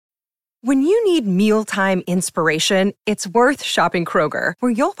When you need mealtime inspiration, it's worth shopping Kroger,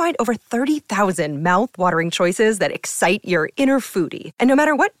 where you'll find over 30,000 mouth-watering choices that excite your inner foodie. And no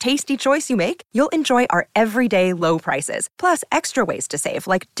matter what tasty choice you make, you'll enjoy our everyday low prices, plus extra ways to save,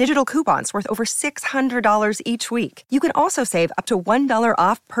 like digital coupons worth over $600 each week. You can also save up to $1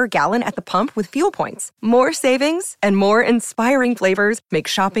 off per gallon at the pump with fuel points. More savings and more inspiring flavors make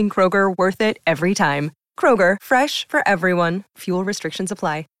shopping Kroger worth it every time. Kroger, fresh for everyone. Fuel restrictions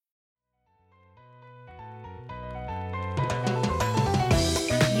apply.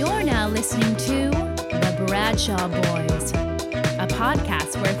 You're now listening to The Bradshaw Boys, a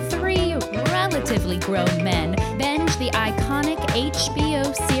podcast where three relatively grown men binge the iconic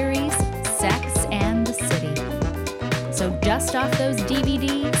HBO series Sex and the City. So dust off those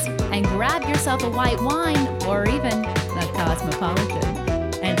DVDs and grab yourself a white wine or even a Cosmopolitan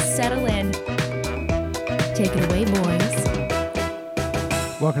and settle in. Take it away, boys.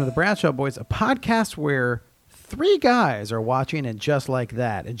 Welcome to The Bradshaw Boys, a podcast where three guys are watching, and just like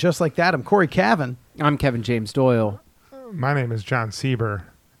that. And just like that, I'm Corey Cavan. I'm Kevin James Doyle. My name is John Sieber.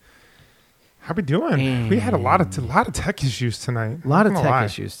 How we doing? We had a lot of tech issues tonight. A lot of tech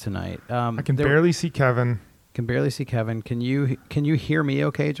issues tonight. I can barely see Kevin. Can you hear me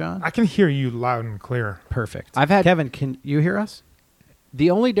okay, John? I can hear you loud and clear. Perfect. Kevin, can you hear us?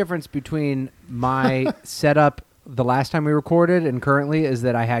 The only difference between my setup the last time we recorded and currently is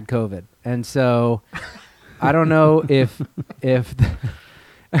that I had COVID. And so I don't know if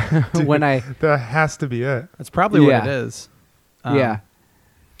Dude, when that has to be it. That's probably what it is. Yeah.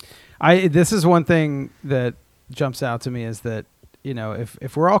 This is one thing that jumps out to me is that, you know,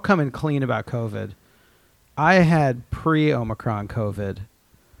 if we're all coming clean about COVID, I had pre-Omicron COVID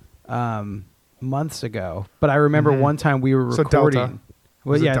months ago, but I remember one time we were recording. So Delta.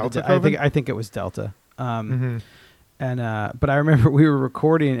 Well, Was it yeah, Delta COVID? I think it was Delta. But I remember we were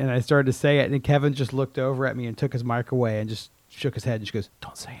recording, and I started to say it, and Kevin just looked over at me and took his mic away and just shook his head and just goes,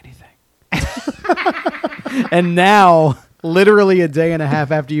 "Don't say anything." And now, literally a day and a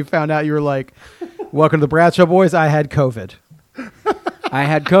half after you found out, you were like, "Welcome to the Bradshaw Boys. I had COVID." I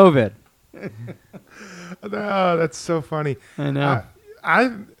had COVID. Oh, that's so funny. I know.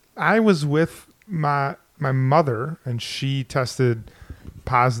 I was with my mother, and she tested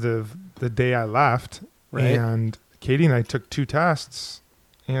positive the day I left. Right. And Katie and I took two tests,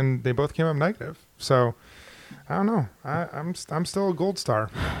 and they both came up negative. So I don't know. I'm still a gold star.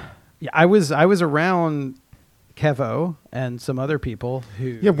 Yeah, I was around Kevo and some other people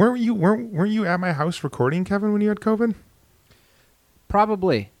who. Yeah, weren't you at my house recording, Kevin, when you had COVID?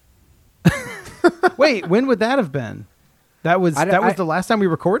 Probably. Wait, when would that have been? That was the last time we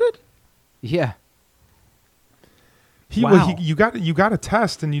recorded? Yeah. Wow. You got a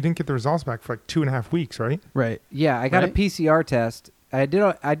test and you didn't get the results back for like 2.5 weeks, right? Right. Yeah, I got a PCR test. I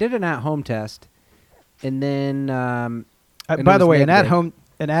did an at-home test, and then. By the way, an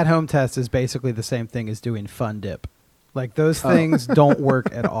at-home test is basically the same thing as doing Fun Dip. Like those things don't work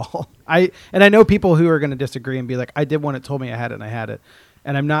at all. I know people who are going to disagree and be like, "I did one. It told me I had it, and I had it."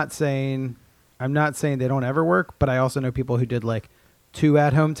 And I'm not saying they don't ever work, but I also know people who did like 2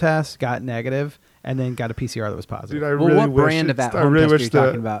 at-home tests, got negative, and then got a PCR that was positive. Dude, what brand of at-home test are you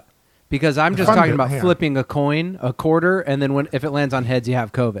talking about? Because I'm just talking about flipping a coin, a quarter, and then if it lands on heads, you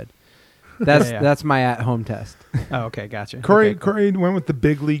have COVID. That's my at-home test. Oh, okay, gotcha. Corey went with the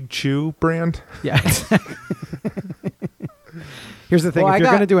Big League Chew brand. Yeah. Here's the thing: if you're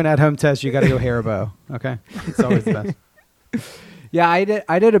going to do an at-home test, you got to go Haribo. Okay, it's always the best. Yeah, I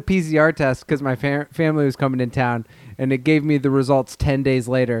did a PCR test because my family was coming in town, and it gave me the results 10 days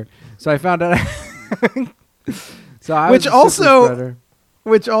later. So I found out. Which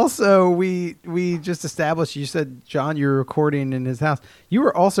also we just established. You said, John, you were recording in his house. You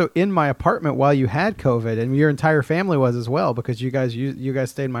were also in my apartment while you had COVID, and your entire family was as well because you guys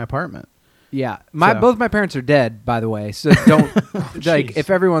stayed in my apartment. Yeah, both my parents are dead, by the way. So don't if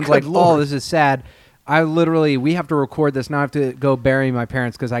everyone's Good like, Lord. "Oh, this is sad." We have to record this now. I have to go bury my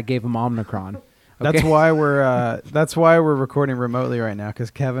parents because I gave them Omicron. Okay? That's why we're recording remotely right now because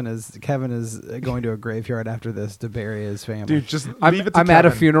Kevin is going to a graveyard after this to bury his family. Dude, just leave it to I'm Kevin. at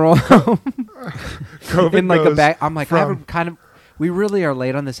a funeral. COVID in like goes the back. I'm like, we really are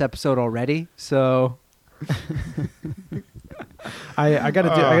late on this episode already. So I got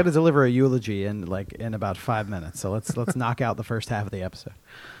to deliver a eulogy in about 5 minutes. So let's knock out the first half of the episode.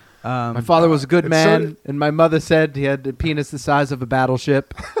 My father was a good man, and my mother said he had a penis the size of a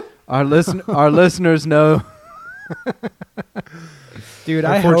battleship. Our listeners know Dude,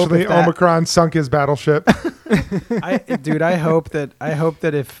 unfortunately, Omicron sunk his battleship. I hope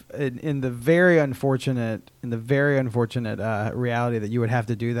that if in the very unfortunate reality that you would have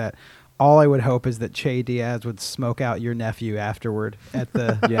to do that, all I would hope is that Che Diaz would smoke out your nephew afterward at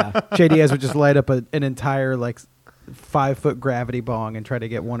the Che Diaz would just light up an entire 5-foot gravity bong and try to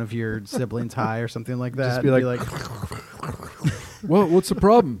get one of your siblings high or something like that. Just be like well, what's the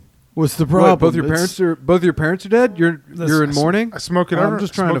problem? What's the problem? What, both your parents are dead? You're in mourning? I smoke it I'm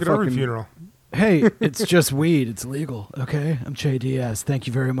just trying to every fucking funeral. Hey, it's just weed. It's legal. Okay, I'm Che Diaz. Thank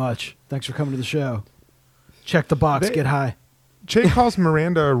you very much. Thanks for coming to the show. Check the box. Get high. Che calls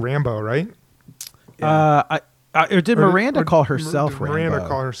Miranda Rambo, right? Did Miranda call herself Rambo? Miranda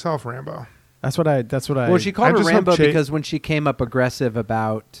call herself Rambo. That's what I. Well, she called her Rambo because when she came up aggressive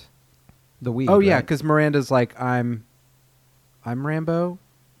about the weed. Oh yeah, right? because Miranda's like, I'm Rambo.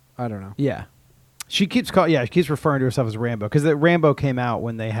 I don't know. Yeah, she keeps referring to herself as Rambo because Rambo came out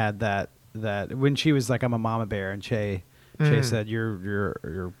when they had that when she was like, I'm a mama bear, and Che said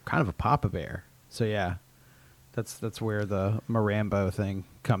you're kind of a papa bear. So yeah, that's where the Marambo thing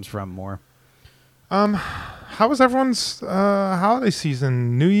comes from more. How was everyone's holiday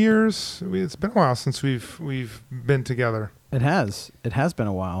season? New Year's? It's been a while since we've been together. It has been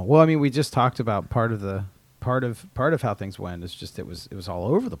a while. Well, I mean, we just talked about part of how things went. It's just it was all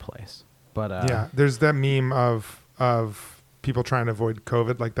over the place. But yeah, there's that meme of people trying to avoid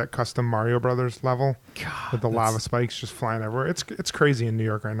COVID, like that custom Mario Brothers level with the lava spikes just flying everywhere. It's crazy in New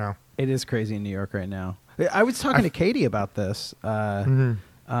York right now. It is crazy in New York right now. I was talking to Katie about this.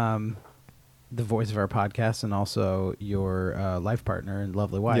 The voice of our podcast and also your life partner and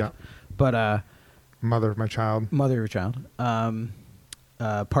lovely wife. Yeah. But mother of my child. Mother of your child.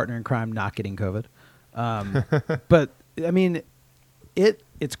 Partner in crime not getting COVID. But I mean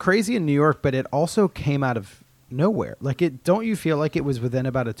it's crazy in New York, but it also came out of nowhere. Don't you feel like it was within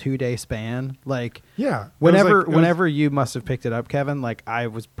about a 2-day span? Yeah. Whenever you must have picked it up, Kevin, I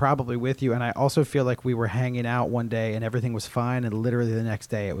was probably with you, and I also feel like we were hanging out one day and everything was fine, and literally the next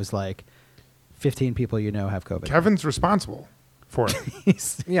day it was 15 people have COVID. Kevin's responsible for it.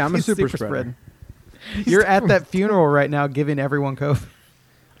 I'm a super spreader. You're at that funeral right now giving everyone COVID.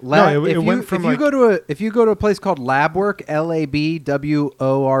 If you go to a place called Lab Work, LABWORQ,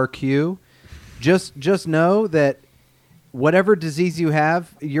 just know that whatever disease you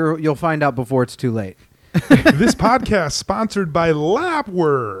have, you'll find out before it's too late. This podcast sponsored by Lab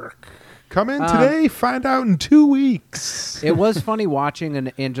Work. Come in today, find out in 2 weeks. It was funny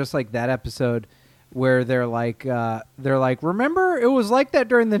watching in just like that episode where they're like, remember it was like that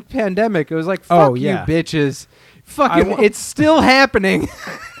during the pandemic. It was like, fuck you bitches. Fucking, it's still happening.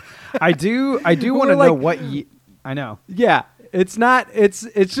 I do want to know what I know. Yeah. It's not. It's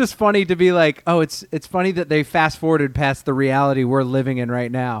just funny to be like, oh, it's funny that they fast forwarded past the reality we're living in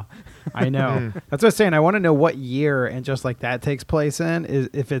right now. I know. That's what I'm saying. I want to know what year and just like that takes place in. Is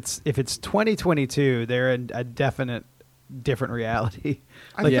if it's 2022, they're in a definite different reality.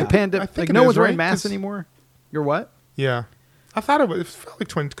 The pandemic. No one's wearing masks anymore. You're what? Yeah, I thought it felt like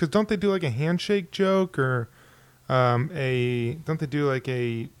 20 because don't they do like a handshake joke or don't they do like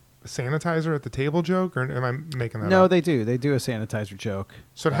a sanitizer at the table joke, or am I making that No, up? they do. They do a sanitizer joke.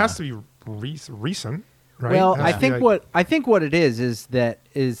 So it has to be recent, right? Well, I think what it is that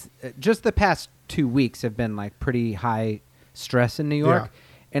just the past 2 weeks have been like pretty high stress in New York,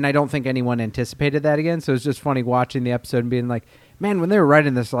 and I don't think anyone anticipated that again. So it's just funny watching the episode and being like, man, when they were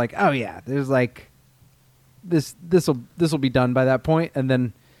writing this, like, oh yeah, there's like this will be done by that point, and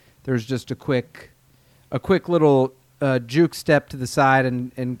then there's just a quick little juke step to the side,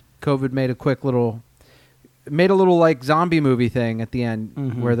 and COVID made a little like zombie movie thing at the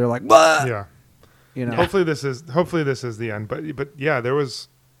end where they're like, "What?" Yeah, Hopefully this is the end. But yeah, there was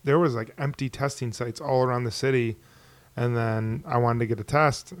like empty testing sites all around the city, and then I wanted to get a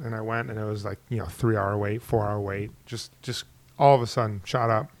test, and I went, and it was like 3-hour wait, 4-hour wait, just all of a sudden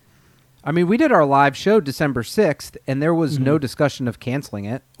shot up. I mean, we did our live show December 6th, and there was no discussion of canceling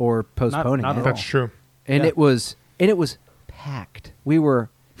it or postponing it. That's true. And it was packed. We were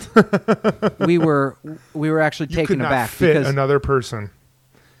actually taken aback fit because another person.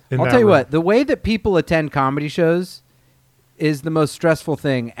 I'll tell you what, the way that people attend comedy shows is the most stressful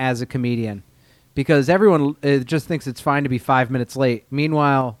thing as a comedian, because everyone just thinks it's fine to be 5 minutes late.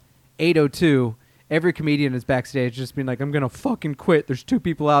 Meanwhile, 8:02, every comedian is backstage just being like, I'm going to fucking quit. There's 2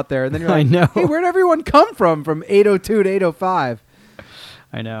 people out there. And then you're like, I know. Hey, where'd everyone come from 8:02 to 8:05?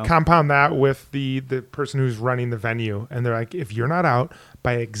 I know. Compound that with the person who's running the venue, and they're like, if you're not out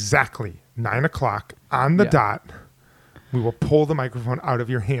by exactly 9 o'clock on the dot, we will pull the microphone out of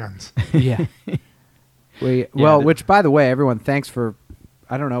your hands. Yeah. Which, by the way, everyone, thanks for.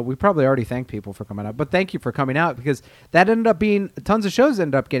 I don't know. We probably already thanked people for coming out, but thank you for coming out because that ended up being tons of shows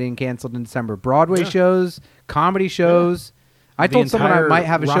ended up getting canceled in December. Broadway shows, comedy shows. I told someone I might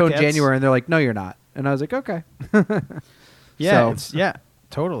have a show in January, and they're like, "No, you're not." And I was like, "Okay."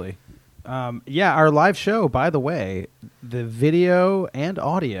 Totally. Our live show, by the way, the video and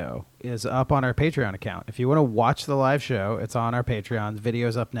audio is up on our Patreon account. If you want to watch the live show, it's on our Patreon. The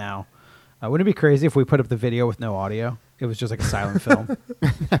video's up now. Wouldn't it be crazy if we put up the video with no audio? It was just like a silent film.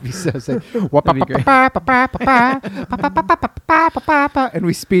 That'd be so sick. That'd be great. And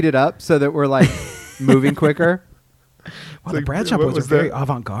we speed it up so that we're like moving quicker. Wow, the Bradshaw Boys are very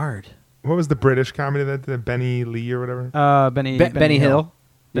avant-garde. What was the British comedy that did Benny Lee or whatever? Benny Hill.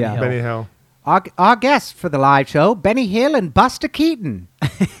 Benny Hill. Our guests for the live show, Benny Hill and Buster Keaton.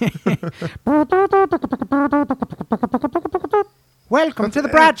 Welcome to the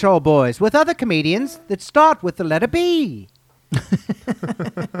Bradshaw Boys with other comedians that start with the letter B.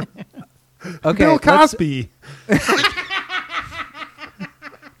 Okay, Bill Cosby.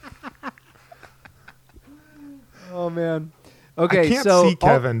 Oh man. Okay, I can't see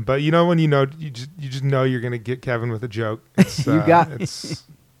Kevin, but you know when you just know you're gonna get Kevin with a joke. It's, can't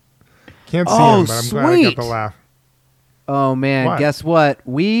see him, but I'm glad I got the laugh. Oh, man, guess what?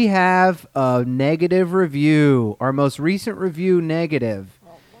 We have a negative review. Our most recent review, negative.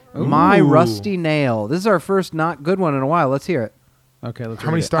 Ooh. My Rusty Nail. This is our first not good one in a while. Let's hear it. Okay, let's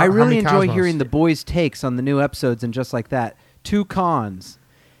hear it. I really enjoy hearing the boys' takes on the new episodes and just like that. 2 cons.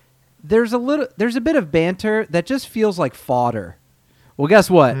 There's a bit of banter that just feels like fodder. Well, guess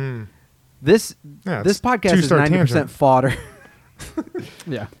what? This podcast is 90% fodder.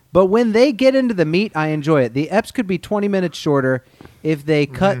 Yeah. But when they get into the meat, I enjoy it. The eps could be 20 minutes shorter if they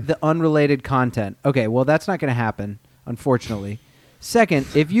cut the unrelated content. Okay, well, that's not going to happen, unfortunately. Second,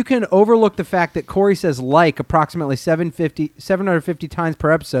 if you can overlook the fact that Corey says like approximately 750 times per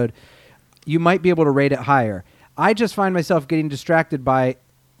episode, you might be able to rate it higher. I just find myself getting distracted by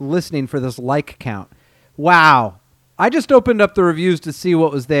listening for this like count. Wow. I just opened up the reviews to see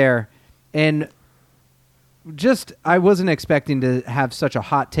what was there, and I wasn't expecting to have such a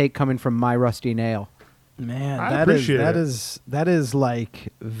hot take coming from my Rusty Nail. Man, that is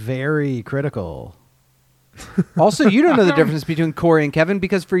like very critical. Also, you don't know the difference between Corey and Kevin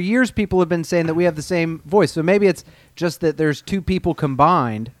because for years people have been saying that we have the same voice. So maybe it's just that there's 2 people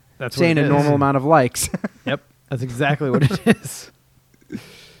combined saying a normal amount of likes. Yep, that's exactly what it is.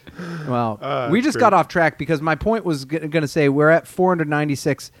 Well, we just got off track because my point was going to say we're at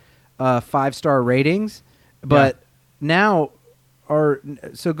 496 5-star ratings. But now,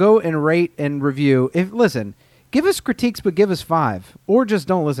 so go and rate and review. Give us critiques, but give us 5, or just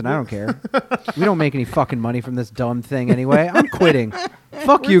don't listen. I don't care. We don't make any fucking money from this dumb thing anyway. I'm quitting.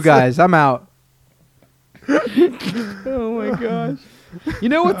 Fuck you guys. I'm out. Oh my gosh! You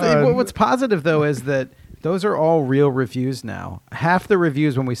know what's positive though is that those are all real reviews now. Half the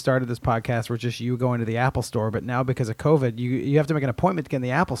reviews when we started this podcast were just you going to the Apple store, but now because of COVID, you have to make an appointment to get in the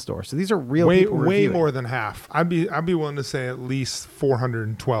Apple store. So these are real people reviewing. Way more than half. I'd be willing to say at least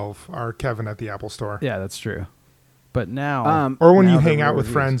 412 are Kevin at the Apple store. Yeah, that's true. But now, or when you hang out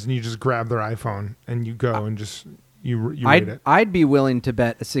with friends and you just grab their iPhone and you go and just you rate it. I'd be willing to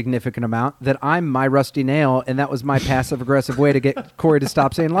bet a significant amount that I'm my Rusty Nail, and that was my passive aggressive way to get Corey to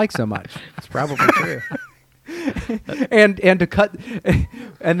stop saying like so much. It's probably true. and to cut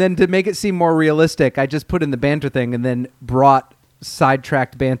and then to make it seem more realistic, I just put in the banter thing and then brought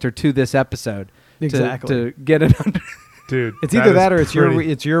sidetracked banter to this episode to get it under. Dude, it's either that or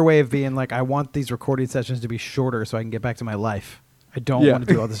it's your way of being like, I want these recording sessions to be shorter so I can get back to my life. I don't want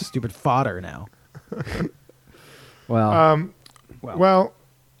to do all this stupid fodder now. Well,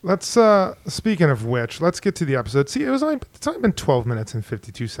 let's speaking of which, let's get to the episode. See, it's only been 12 minutes and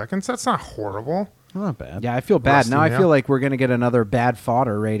 52 seconds. That's not horrible. Not bad. Yeah, I feel bad. Now I feel like we're going to get another bad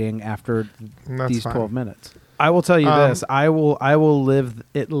fodder rating after these 12 minutes. I will tell you this. I will live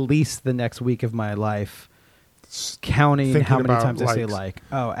at least the next week of my life counting how many times I say like.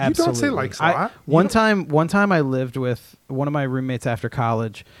 Oh, absolutely. You don't say likes a lot. One time I lived with one of my roommates after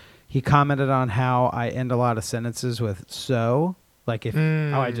college. He commented on how I end a lot of sentences with so. Like if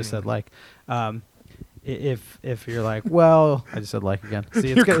I just said like. If you're like, well, I just said like again.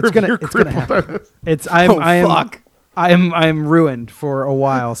 See, it's gonna happen. I'm ruined for a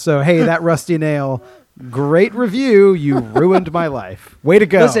while. So hey, that Rusty Nail, great review. You ruined my life. Way to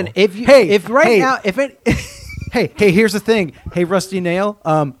go. Listen, hey, here's the thing. Hey, Rusty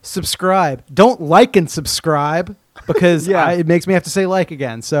Nail, subscribe. Don't like and subscribe because it makes me have to say like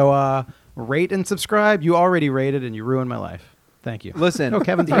again. So rate and subscribe. You already rated and you ruined my life. Thank you. Listen,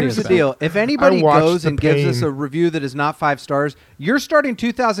 Kevin's here's the back. deal. If anybody goes and gives us pain. a review that is not 5 stars, you're starting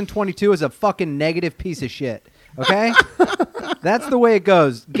 2022 as a fucking negative piece of shit. Okay? That's the way it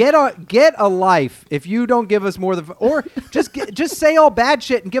goes. Get a life if you don't give us more than... Or just say all bad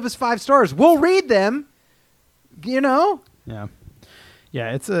shit and give us 5 stars. We'll read them. You know? Yeah.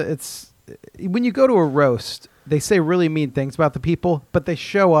 Yeah, it's when you go to a roast, they say really mean things about the people, but they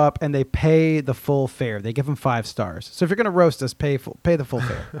show up and they pay the full fare. They give them 5 stars. So if you're going to roast us, pay the full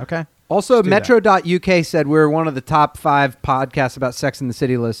fare, okay? Also, Metro.uk said we're one of the top 5 podcasts about Sex in the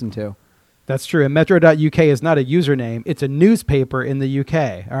City to listen to. That's true. And Metro.uk is not a username. It's a newspaper in the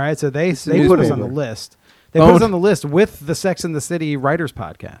UK, all right? So they put us on the list. They put us on the list with the Sex in the City Writers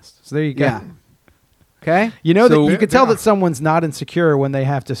Podcast. So there you go. Yeah. Okay? You know that you can tell that someone's not insecure when they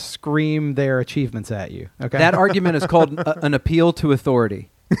have to scream their achievements at you. Okay. That argument is called an appeal to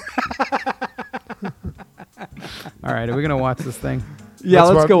authority. All right, are we gonna watch this thing? Yeah,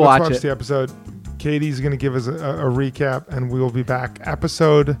 let's go watch it. The episode. Katie's gonna give us a recap, and we will be back.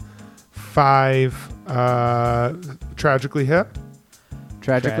 Episode 5, Tragically Hip.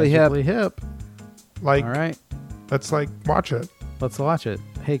 Tragically hip. Like, all right, let's watch it. Let's watch it.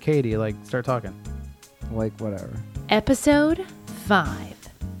 Hey, Katie, start talking. Whatever. Episode 5,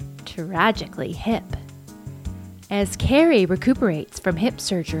 Tragically Hip. As Carrie recuperates from hip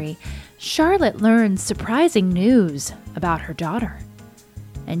surgery, Charlotte learns surprising news about her daughter.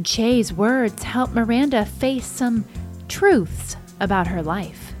 And Che's words help Miranda face some truths about her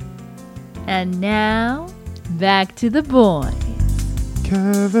life. And now, back to the boys.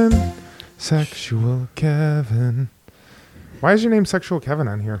 Kevin, Sexual Kevin. Why is your name Sexual Kevin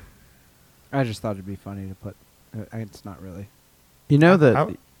on here? I just thought it'd be funny to put. It's not really. You know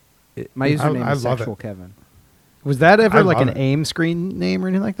that My username I is love Sexual it. Kevin. Was that ever I like love an it. AIM screen name or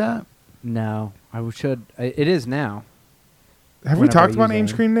anything like that? No, I should. It is now. Have we Whenever talked I about use AIM AIM.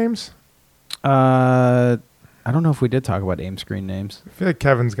 screen names? I don't know if we did talk about AIM screen names. I feel like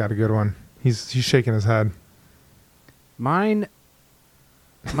Kevin's got a good one. He's shaking his head. Mine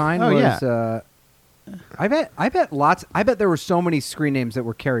Oh, was. yeah. I bet lots. I bet there were so many screen names that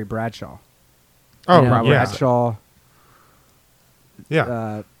were Carrie Bradshaw. Oh, You know, yeah. Bradshaw.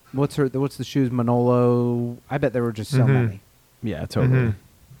 Yeah. What's the shoes? Manolo. I bet there were just so many. Yeah, totally.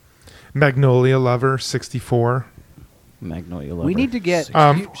 Magnolia Lover 64. Magnolia Lover. We need to get.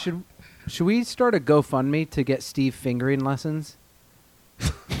 Should we start a GoFundMe to get Steve fingering lessons?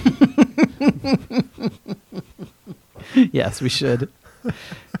 Yes, we should.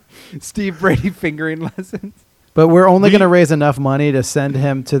 Steve Brady fingering lessons. But we're only going to raise enough money to send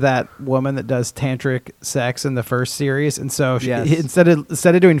him to that woman that does tantric sex in the first series. And so instead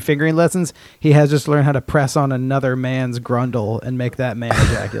of doing fingering lessons, he has just learned how to press on another man's grundle and make that man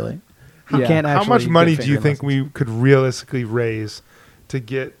ejaculate. He can't actually How much money get do you fingering think we could realistically raise to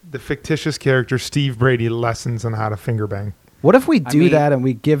get the fictitious character Steve Brady lessons on how to finger bang? What if we do that and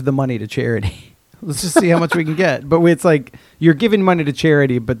we give the money to charity? Let's just see how much we can get. But it's like you're giving money to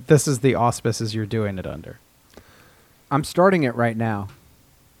charity, but this is the auspices you're doing it under. I'm starting it right now.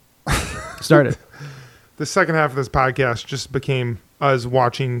 Start it. The second half of this podcast just became us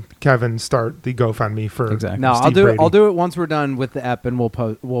watching Kevin start the GoFundMe for Exactly. No, Steve I'll do Brady. it. I'll do it once we're done with the ep, and we'll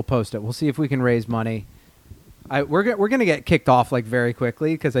post it. We'll see if we can raise money. We're gonna get kicked off very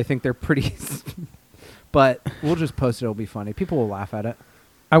quickly because I think they're pretty. But we'll just post it. It'll be funny. People will laugh at it.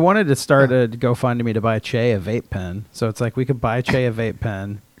 I wanted to start a GoFundMe to buy Che a vape pen. So it's like we could buy Che a vape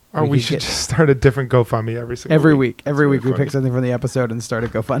pen. Or we should just start a different GoFundMe every week. Every week we funny. pick something from the episode and start a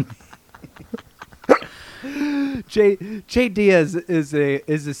GoFundMe. Jay Diaz is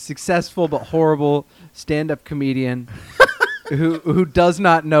a successful but horrible stand-up comedian who does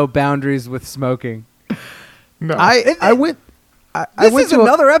not know boundaries with smoking. No. I went. This is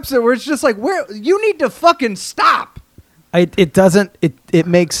another episode where it's just where you need to fucking stop. It doesn't. It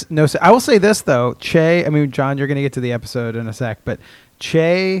makes no sense. I will say this though, Che. I mean, John, you're going to get to the episode in a sec, but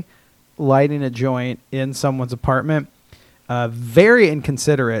Che lighting a joint in someone's apartment, very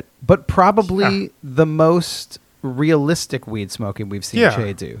inconsiderate, but probably the most realistic weed smoking we've seen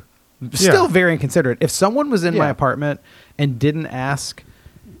Che do. Still very inconsiderate. If someone was in my apartment and didn't ask,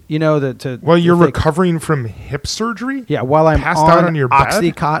 you're recovering from hip surgery. Yeah, while I'm passed out on your bed?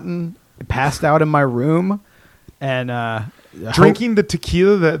 Oxycontin, passed out in my room, and drinking the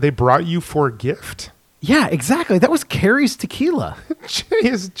tequila that they brought you for a gift. Yeah, exactly. That was Carrie's tequila. Che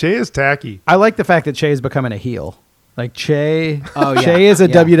is tacky. I like the fact that Che is becoming a heel. Like Che, Oh, yeah. Che is a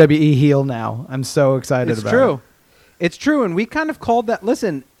Yeah. WWE heel now. I'm so excited It's about true. it. It's true, and we kind of called that.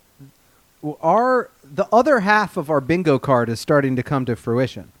 Listen, the other half of our bingo card is starting to come to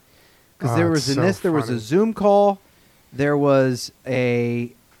fruition because there was a Zoom call there was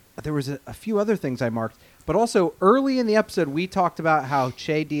a few other things I marked. But also, early in the episode, we talked about how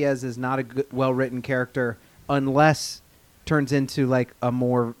Che Diaz is not a good, well-written character unless turns into like a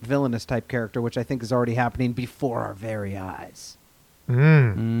more villainous type character, which I think is already happening before our very eyes.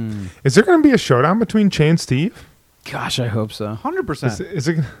 Is there going to be a showdown between Che and Steve? Gosh, I hope so. 100%. Is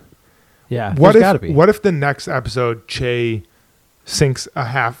it? Yeah. What if the next episode Che sinks a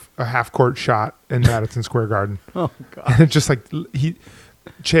half court shot in Madison Square Garden? Oh God! And it's just like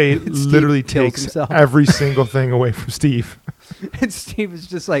Che literally takes himself. every single thing away from Steve. And Steve is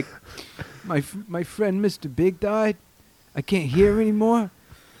just like, my friend Mr. Big died. I can't hear anymore.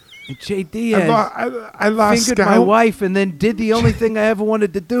 And Che Diaz I lost fingered my wife and then did the only thing I ever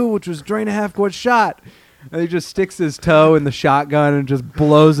wanted to do, which was drain a half-court shot. And he just sticks his toe in the shotgun and just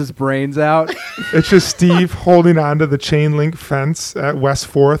blows his brains out. It's just Steve holding onto the chain link fence at West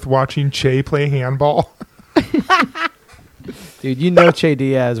 4th watching Che play handball. Dude, you know Che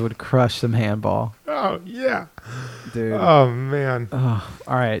Diaz would crush some handball. Oh, yeah. Dude. Oh, man. Oh,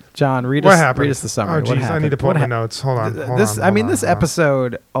 all right, John, read What us happened? the summary. Oh, jeez, I need to pull up my notes. Hold on. This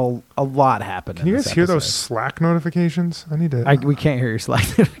episode, a lot happened. Can you guys hear those Slack notifications? I need to. We can't hear your Slack.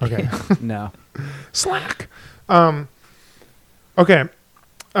 Okay. No. Slack. Okay.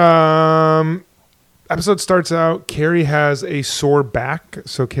 Episode starts out. Carrie has a sore back,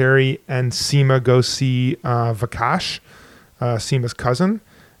 so Carrie and Seema go see Vakash, Seema's cousin,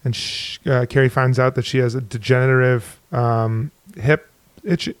 and Carrie finds out that she has a degenerative hip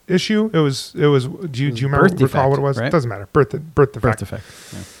issue. It was. Do you recall what it was? Right? It doesn't matter. Birth defect.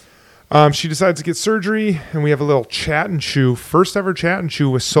 Yeah. She decides to get surgery, and we have a little chat and chew. First ever chat and chew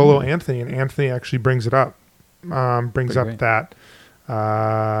with solo Anthony, and Anthony actually brings it up. Brings up that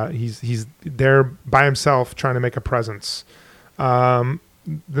he's there by himself trying to make a presence. The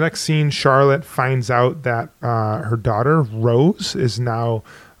next scene, Charlotte finds out that her daughter Rose is now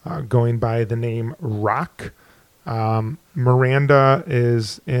going by the name Rock. Miranda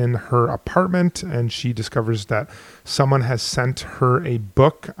is in her apartment, and she discovers that someone has sent her a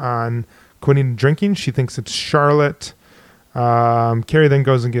book on quitting drinking. She thinks it's Charlotte. Carrie then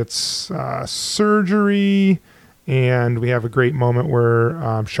goes and gets surgery, and we have a great moment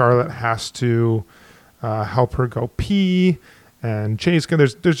where Charlotte has to help her go pee, and Chase.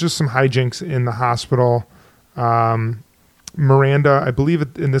 There's just some hijinks in the hospital. Miranda, I believe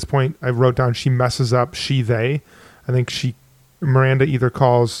in this point I wrote down she messes up they. I think Miranda either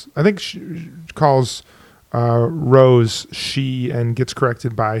calls Rose she and gets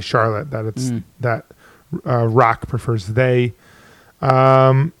corrected by Charlotte that it's that Rock prefers they.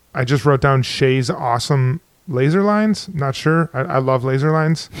 I just wrote down Shay's awesome laser lines. Not sure. I love laser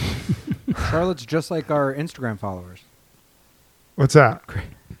lines. Charlotte's just like our Instagram followers. What's that?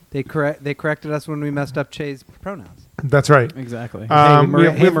 They corrected us when we messed up Che's pronouns. That's right. Exactly. Hey,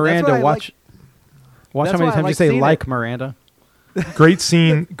 Miranda, watch how many times you say like Miranda. Great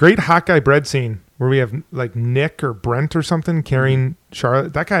scene. Great hot guy bread scene where we have like Nick or Brent or something carrying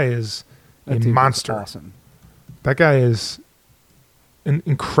Charlotte. That guy is a monster. Awesome. That guy is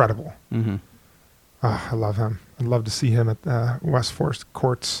incredible. Mm-hmm. Oh, I love him. I'd love to see him at West Forest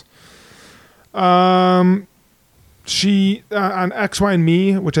courts. She on X, Y, and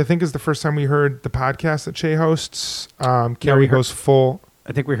Me, which I think is the first time we heard the podcast that Che hosts. Carrie goes full.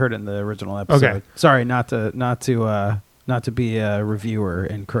 I think we heard it in the original episode. Okay. Sorry, not to be a reviewer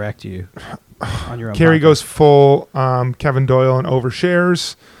and correct you on your own. Carrie podcast. goes full Kevin Doyle and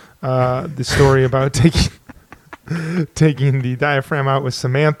overshares the story about taking the diaphragm out with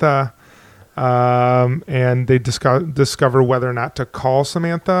Samantha, and they discover whether or not to call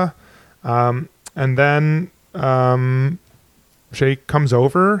Samantha, and then Shay comes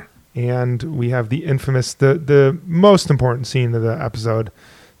over, and we have the infamous, the most important scene of the episode.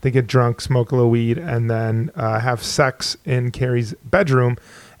 They get drunk, smoke a little weed, and then have sex in Carrie's bedroom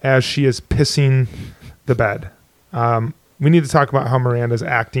as she is pissing the bed. We need to talk about how Miranda's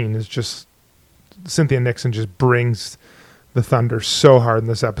acting is just... Cynthia Nixon just brings the thunder so hard in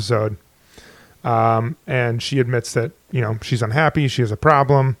this episode. And she admits that, she's unhappy. She has a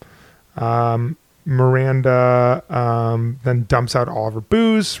problem. Miranda then dumps out all of her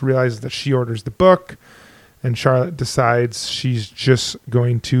booze, realizes that she orders the book, and Charlotte decides she's just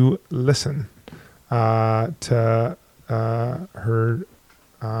going to listen to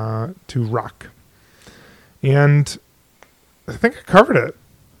Rock. And I think I covered it.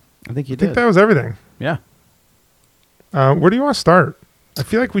 I think you I did. think that was everything. Yeah. Where do you want to start? I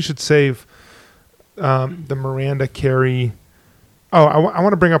feel like we should save the Miranda Carrie. Oh, I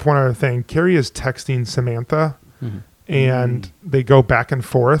want to bring up one other thing. Carrie is texting Samantha, and they go back and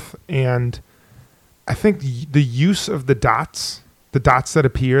forth. And I think the use of the dots that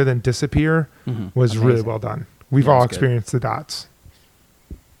appear then disappear, was Amazing. really well done. We've all experienced the dots.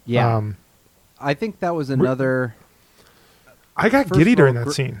 Yeah. I think that was another. I got giddy during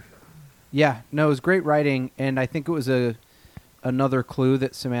that scene. Yeah, no, it was great writing, and I think it was another clue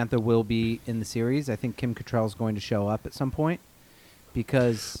that Samantha will be in the series. I think Kim Cattrall is going to show up at some point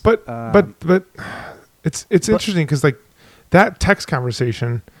because. But it's interesting because like that text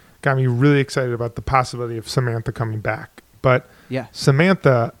conversation got me really excited about the possibility of Samantha coming back. But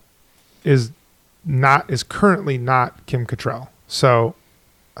Samantha is currently not Kim Cattrall. So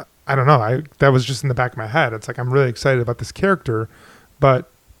I don't know. That was just in the back of my head. It's like I'm really excited about this character, but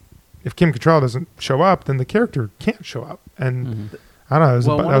if Kim Cattrall doesn't show up, then the character can't show up. And I don't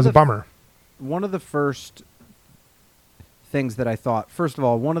know. That was a bummer. One of the first things that I thought, first of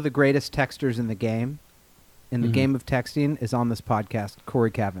all, one of the greatest texters in the game, in the game of texting, is on this podcast,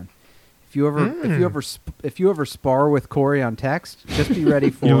 Corey Cavan. If you ever spar with Corey on text, just be ready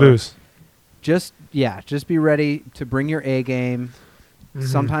for you lose. Just be ready to bring your A game.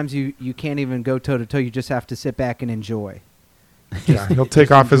 Sometimes you can't even go toe to toe. You just have to sit back and enjoy. Yeah, he'll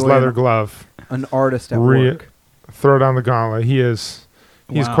take off his leather glove. An artist at work. Throw down the gauntlet. He's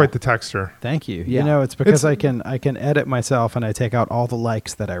quite the texter. Thank you. Yeah. You know, it's because I can edit myself and I take out all the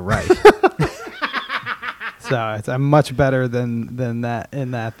likes that I write. So I'm much better than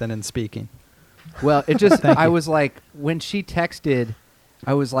that than in speaking. Well, it just I was like, when she texted,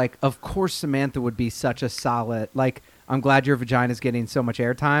 I was like, of course Samantha would be such a solid, like, I'm glad your vagina's getting so much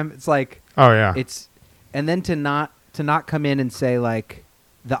airtime. It's like, oh yeah, and then to not come in and say like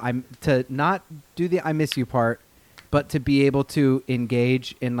to not do the I miss you part, but to be able to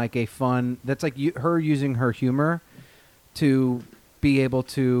engage in like a fun, that's like her using her humor to be able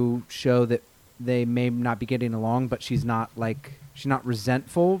to show that they may not be getting along, but she's not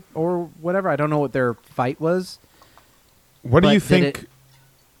resentful or whatever. I don't know what their fight was. What do you think?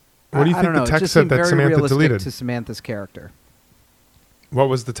 What do you think the text said that Samantha deleted? To Samantha's character. What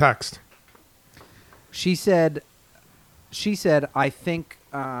was the text? She said, I think,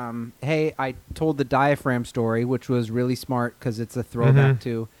 hey, I told the diaphragm story, which was really smart because it's a throwback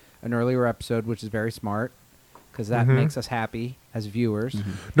to an earlier episode, which is very smart because that makes us happy as viewers.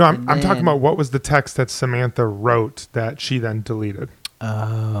 No, I'm talking about what was the text that Samantha wrote that she then deleted.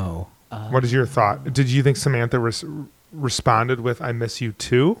 Oh. What is your thought? Did you think Samantha responded with "I miss you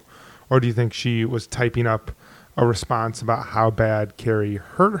too," or do you think she was typing up a response about how bad Carrie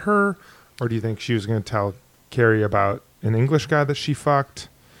hurt her, or do you think she was going to tell Carrie about an English guy that she fucked?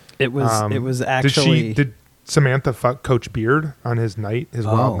 It was actually. Did Samantha fuck Coach Beard on his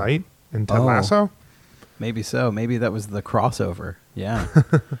wild night in Ted Lasso? Maybe so. Maybe that was the crossover. Yeah.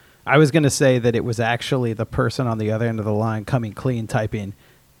 I was going to say that it was actually the person on the other end of the line coming clean, typing,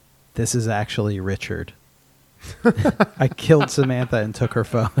 "This is actually Richard. I killed Samantha and took her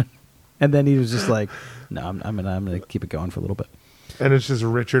phone." And then he was just like, "No, I'm gonna keep it going for a little bit." And it's just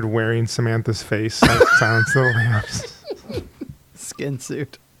Richard wearing Samantha's face. Like, Silence of the Lambs. Skin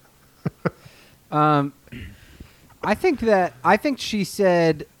suit. I think she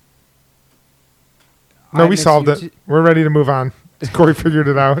said. No, we solved it. We're ready to move on. Corey figured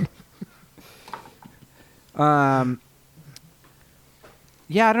it out.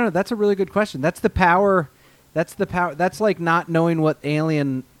 Yeah, I don't know. That's a really good question. That's the power. That's like not knowing what the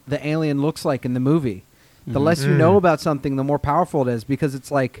alien looks like in the movie. The less you know about something, the more powerful it is, because it's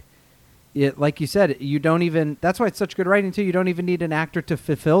like you said, you don't even. That's why it's such good writing too. You don't even need an actor to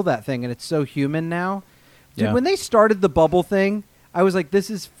fulfill that thing, and it's so human now. Dude, when they started the bubble thing, I was like, this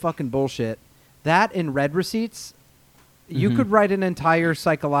is fucking bullshit. That and Red Receipts, you could write an entire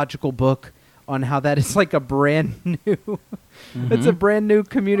psychological book on how that is like a brand new, it's a brand new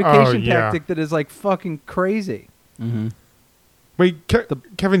communication tactic that is like fucking crazy. Wait,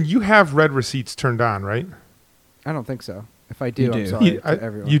 Kevin, you have Red Receipts turned on, right? I don't think so. If I do, I'm sorry to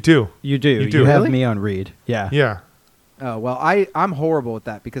everyone. You do. You do. You have me on read. Yeah. Yeah. Oh, well, I'm horrible at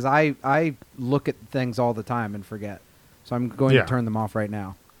that because I look at things all the time and forget. So I'm going to turn them off right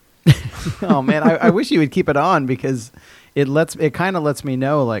now. Oh man, I wish you would keep it on because it kind of lets me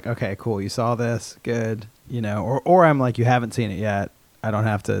know, like, okay, cool, you saw this, good, or I'm like, you haven't seen it yet. I don't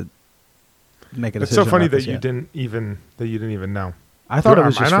have to make a decision. It's so funny that you didn't even know. I thought it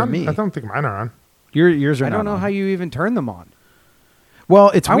was just for me. I don't think mine are on. Yours are. I don't know how you even turn them on.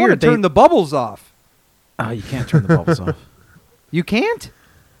 Well, it's weird. I want to turn the bubbles off. Oh, you can't turn the bubbles off. You can't?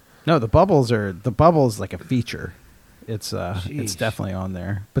 No, the bubbles like a feature. It's definitely on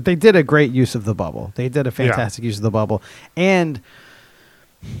there. But they did a great use of the bubble. They did a fantastic use of the bubble. And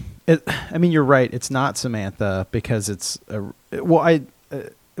you're right. It's not Samantha because it's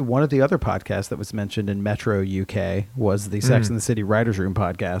one of the other podcasts that was mentioned in Metro UK was the Sex and the City Writers Room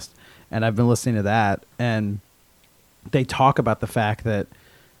podcast, and I've been listening to that, and they talk about the fact that,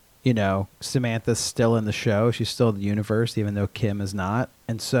 you know, Samantha's still in the show. She's still in the universe, even though Kim is not.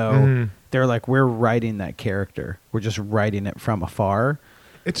 And so they're like, we're writing that character. We're just writing it from afar.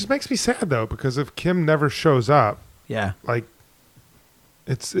 It just makes me sad, though, because if Kim never shows up, yeah, like,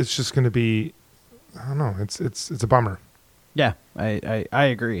 it's just going to be, I don't know, it's a bummer. Yeah, I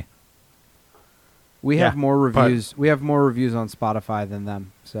agree. We have more reviews. We have more reviews on Spotify than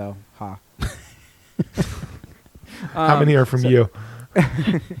them. So, How many are from you?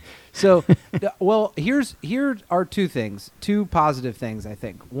 So, well, here are two positive things, I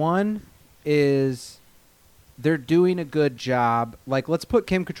think. One is they're doing a good job. Like, let's put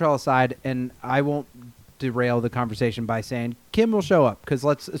Kim Cattrall aside, and I won't derail the conversation by saying Kim will show up, because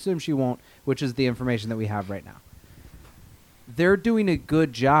let's assume she won't, which is the information that we have right now. They're doing a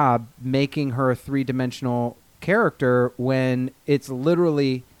good job making her a three-dimensional character when it's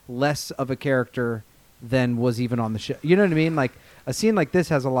literally less of a character than was even on the show. You know what I mean? Like, a scene like this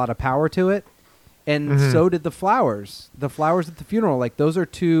has a lot of power to it, and so did the flowers. The flowers at the funeral. Like, those are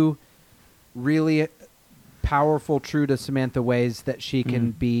two really powerful, true to Samantha ways that she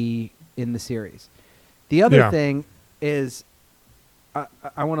can be in the series. The other thing is,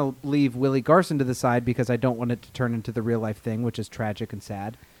 I want to leave Willie Garson to the side because I don't want it to turn into the real life thing, which is tragic and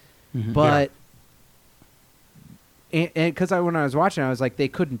sad. But and because when I was watching, I was like, they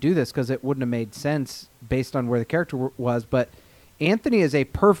couldn't do this because it wouldn't have made sense based on where the character was. But Anthony is a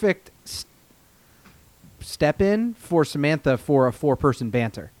perfect step in for Samantha for a 4-person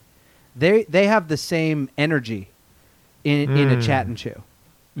banter. They have the same energy in a chat and chew.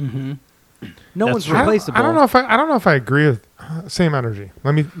 No one's replaceable. I don't know if I agree with same energy.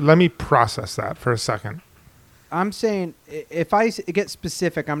 Let me process that for a second. I'm saying, if I get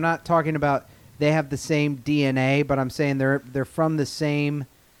specific, I'm not talking about they have the same DNA, but I'm saying they're from the same.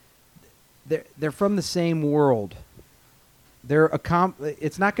 They're from the same world.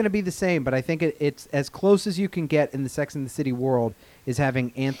 It's not going to be the same, but I think it's as close as you can get in the Sex and the City world is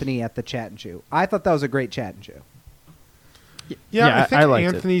having Anthony at the chat and chew. I thought that was a great chat and chew. Yeah, I think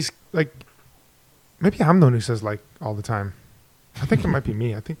liked Anthony's like. Maybe I'm the one who says like all the time. I think it might be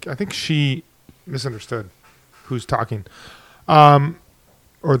me. I think she misunderstood who's talking,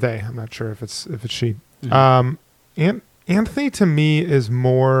 or they. I'm not sure if it's she. Anthony to me is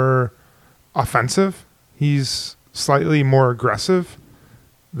more offensive. He's slightly more aggressive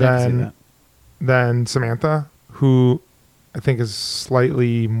than Samantha, who I think is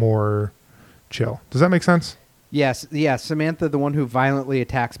slightly more chill. Does that make sense? Yes. Samantha, the one who violently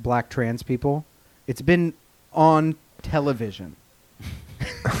attacks black trans people. It's been on television.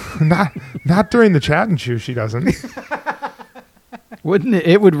 not during the chat and chew. She doesn't. Wouldn't it?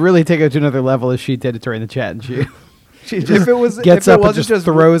 It would really take it to another level if she did it during the chat and chew. She just gets up and just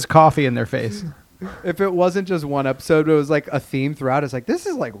throws coffee in their face. If it wasn't just one episode, but it was like a theme throughout. It's like, this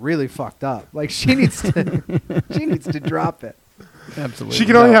is like really fucked up. Like, she needs to drop it. Absolutely. She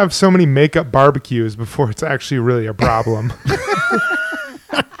can only have so many makeup barbecues before it's actually really a problem.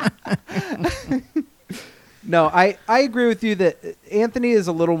 No, I agree with you that Anthony is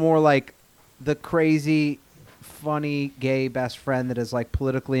a little more like the crazy, funny, gay best friend that is like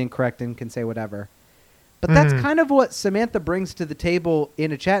politically incorrect and can say whatever. But that's kind of what Samantha brings to the table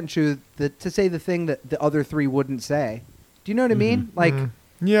in a chat and chew, to say the thing that the other three wouldn't say. Do you know what I mean? Like,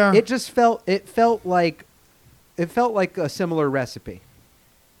 yeah, it just felt like a similar recipe.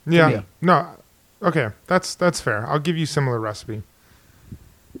 Yeah, no, okay, that's fair. I'll give you similar recipe.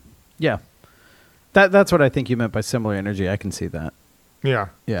 Yeah, that's what I think you meant by similar energy. I can see that. Yeah.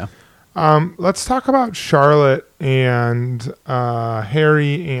 Let's talk about Charlotte and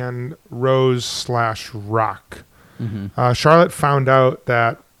Harry and Rose / Rock. Charlotte found out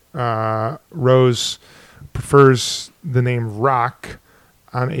that Rose prefers the name Rock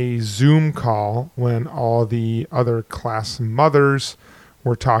on a Zoom call when all the other class mothers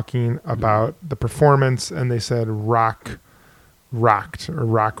were talking about the performance, and they said Rock rocked or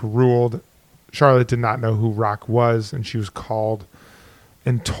Rock ruled. Charlotte did not know who Rock was, and she was called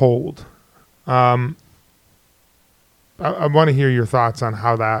and told. I want to hear your thoughts on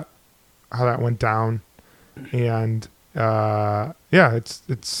how that went down, and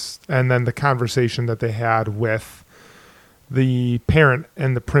it's and then the conversation that they had with the parent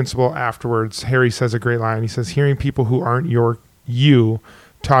and the principal afterwards. Harry says a great line. He says, "Hearing people who aren't you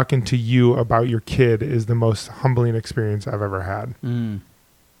talking to you about your kid is the most humbling experience I've ever had."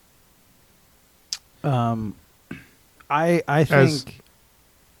 I think.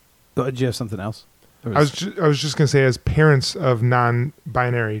 Do you have something else? I was just gonna say, as parents of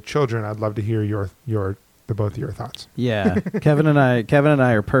non-binary children, I'd love to hear the both of your thoughts. Yeah, Kevin and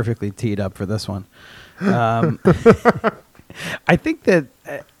I are perfectly teed up for this one. I think that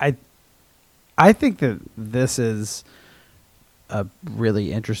I think that this is a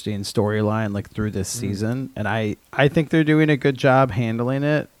really interesting storyline, like through this season, and I think they're doing a good job handling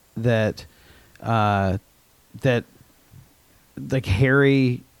it. That like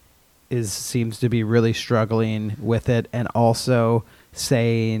Harry seems to be really struggling with it, and also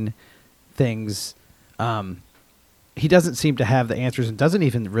saying things. He doesn't seem to have the answers, and doesn't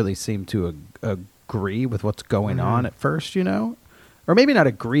even really seem to agree with what's going on at first, or maybe not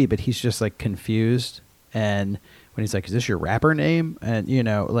agree, but he's just like confused. And when he's like, "Is this your rapper name?" and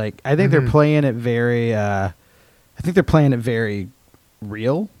like I think they're playing it very. I think they're playing it very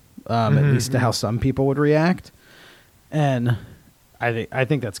real, at least to how some people would react, and I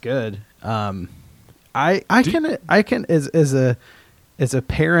think that's good. I can as a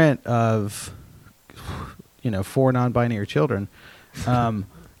parent of 4 non-binary children,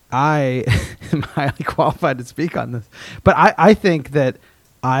 I am highly qualified to speak on this. But I think that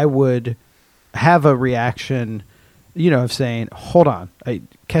I would have a reaction, of saying, "Hold on,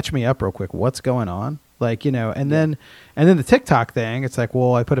 catch me up real quick. What's going on?" Like, and then the TikTok thing. It's like,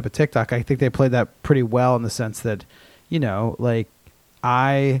 well, I put up a TikTok. I think they played that pretty well in the sense that, like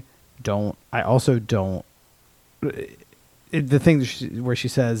I also don't. The thing where she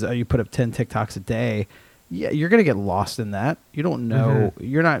says, "Oh, you put up 10 TikToks a day." Yeah, you're going to get lost in that. You don't know.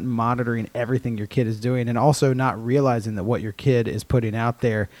 You're not monitoring everything your kid is doing, and also not realizing that what your kid is putting out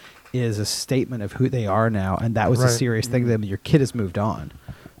there is a statement of who they are now, and that was a serious thing to them. Your kid has moved on.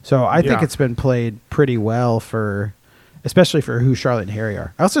 So I think it's been played pretty well especially for who Charlotte and Harry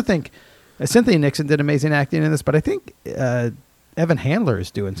are. I also think Cynthia Nixon did amazing acting in this, but I think Evan Handler is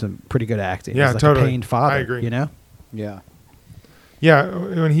doing some pretty good acting. Yeah, as like totally. A pained father, I agree. Yeah. Yeah,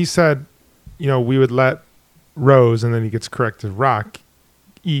 when he said, we would let Rose, and then he gets corrected, Rock,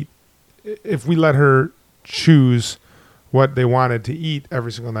 eat. If we let her choose what they wanted to eat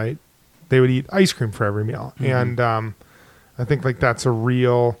every single night, they would eat ice cream for every meal. And I think like that's a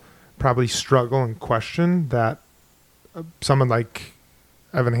real probably struggle and question that someone like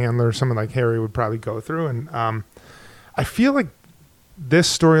Evan Handler, someone like Harry would probably go through. And I feel like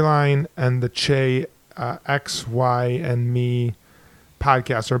this storyline and the Che X, Y, and Me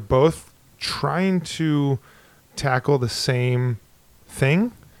podcasts are both trying to tackle the same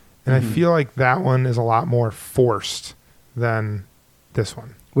thing, and I feel like that one is a lot more forced than this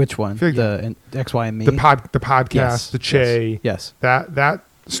one. Which one? The X, Y, and Me? The podcast, yes, the Che. Yes. That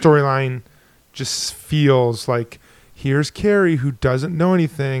storyline just feels like here's Carrie who doesn't know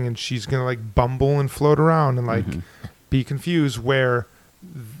anything, and she's gonna like bumble and float around and like be confused, where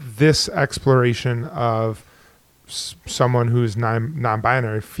this exploration of someone who's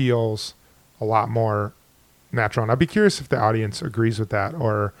non-binary feels a lot more natural. And I'd be curious if the audience agrees with that,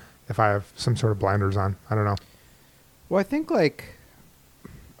 or if I have some sort of blinders on. I don't know. Well, I think why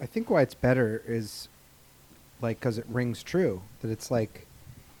it's better is like because it rings true, that it's like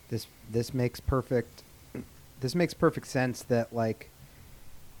this makes perfect sense, that like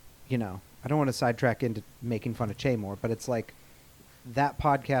I don't want to sidetrack into making fun of Che more, but it's like that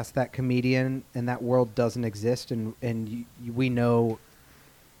podcast, that comedian, and that world doesn't exist, and we know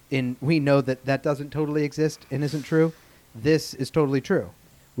that doesn't totally exist and isn't true. This is totally true.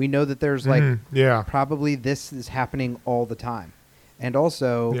 We know that there's probably this is happening all the time, and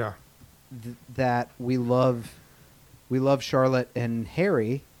also that we love Charlotte and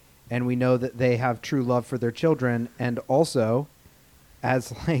Harry, and we know that they have true love for their children, and also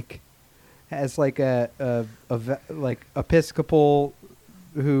as a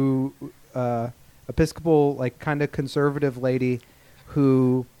Episcopal like kind of conservative lady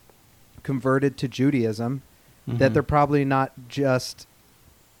who converted to Judaism, that they're probably not just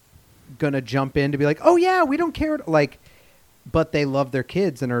gonna jump in to be like, oh yeah, we don't care, like, but they love their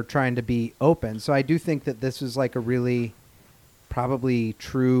kids and are trying to be open. So I do think that this is like a really probably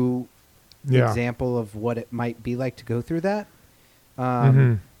true example of what it might be like to go through that.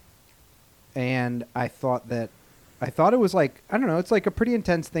 And I thought it was like, I don't know, it's like a pretty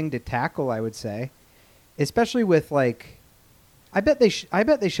intense thing to tackle, I would say, especially with like, I bet they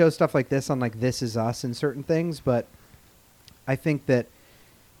show stuff like this on like This Is Us and certain things, but I think that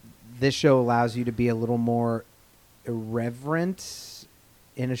this show allows you to be a little more irreverent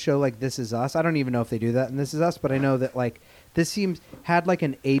in a show like This Is Us. I don't even know if they do that in This Is Us, but I know that like this had like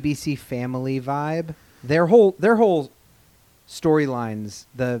an ABC Family vibe. Their whole storylines,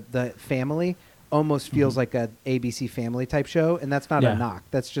 the family almost feels like a ABC Family type show, and that's not a knock.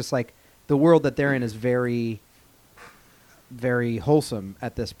 That's just like the world that they're in is very, very wholesome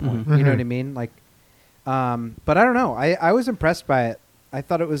at this point. Mm-hmm. You know what I mean? Like, but I don't know. I was impressed by it. I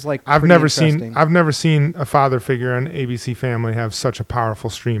thought it was like I've pretty never interesting. seen a father figure on ABC Family have such a powerful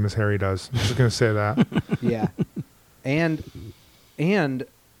stream as Harry does. I'm just gonna say that. Yeah, and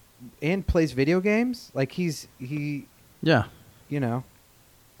plays video games. Like he. Yeah. You know,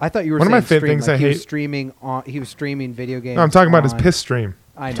 I thought you were One of saying my favorite things like I he hate. was streaming on. He was streaming video games. No, I'm talking about his on- piss stream.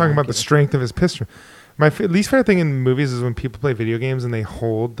 I'm talking about the strength of his piss stream. My least favorite thing in movies is when people play video games and they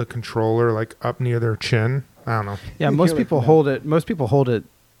hold the controller like up near their chin. I don't know. Yeah, most people hold it. Most people hold it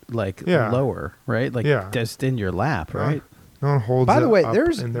like Yeah. lower, right? Like Yeah. just in your lap, right? No one holds. By the it way, up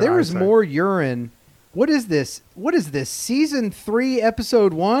there's in their eyesight. more urine. What is this? What is this? Season 3,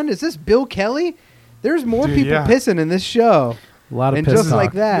 episode 1? Is this Bill Kelly? There's more Dude, people yeah. pissing in this show. A lot of And piss just talk.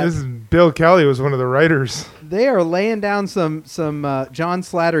 like that, This is Bill Kelly was one of the writers. they are laying down some John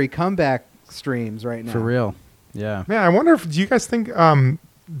Slattery comeback streams right now. For real. Yeah. Man, I wonder if do you guys think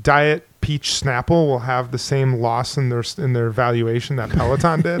Diet Peach Snapple will have the same loss in their valuation that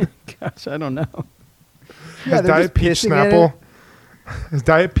Peloton did? Gosh, I don't know. Yeah, Has they're Diet just Peach pissing in Snapple? it. Has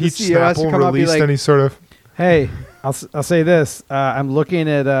Diet Peach CEO has to Snapple come out and be released like- any sort of? Hey, I'll say this. I'm looking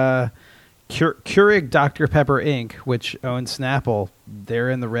at Keurig Dr. Pepper Inc., which owns Snapple. They're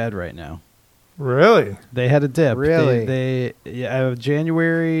in the red right now. Really? They had a dip. Really? December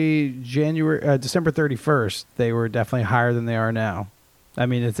 31st, they were definitely higher than they are now. I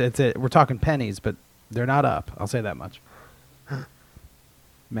mean, we're talking pennies, but they're not up. I'll say that much.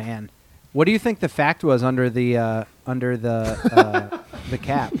 Man, what do you think the fact was under the the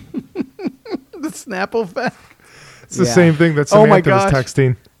cap? The Snapple fact. It's the Yeah. same thing that Oh my Samantha was gosh.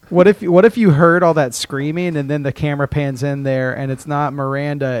 texting. What if you heard all that screaming and then the camera pans in there and it's not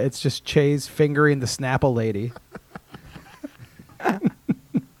Miranda, it's just Chase fingering the Snapple lady.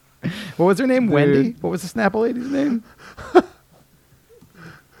 What was her name? Dude. Wendy? What was the Snapple lady's name?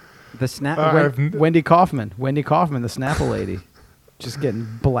 The snap. Wendy Kaufman. Wendy Kaufman, the Snapple lady. Just getting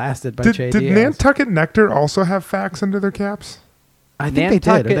blasted by Did Che Diaz. Nantucket Nectar also have facts under their caps? I think they did.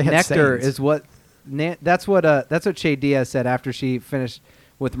 Or Nantucket they had Nectar sayings. is what. That's what Che Diaz said after she finished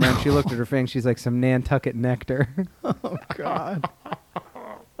with Miranda. She looked at her thing. She's like, some Nantucket Nectar. Oh, God.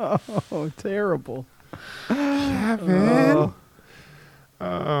 Oh, terrible. Kevin.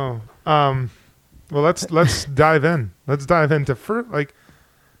 Oh. Well, let's dive in. Let's dive into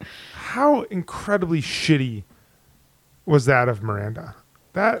how incredibly shitty was that of Miranda?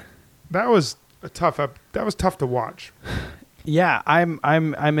 That was tough to watch. Yeah,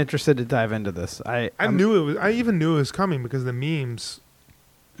 I'm interested to dive into this. I knew it was. I even knew it was coming because the memes.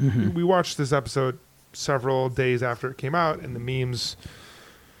 Mhm. We watched this episode several days after it came out, and the memes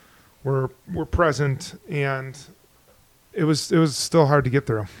were present, and it was still hard to get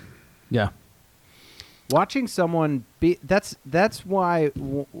through. Yeah. Watching someone be that's why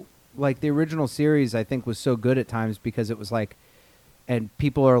like the original series I think was so good at times because it was like, and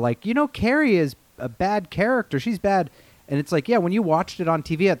people are like, Carrie is a bad character. She's bad. And it's like, yeah, when you watched it on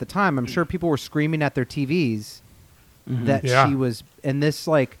TV at the time, I'm sure people were screaming at their TVs that Yeah. she was. And this,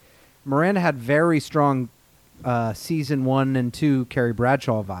 like, Miranda had very strong season 1 and 2 Carrie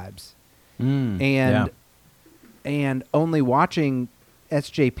Bradshaw vibes. And only watching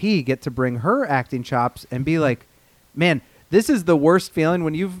SJP get to bring her acting chops and be like, man, this is the worst feeling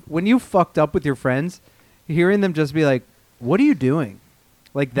when you fucked up with your friends, hearing them just be like, what are you doing?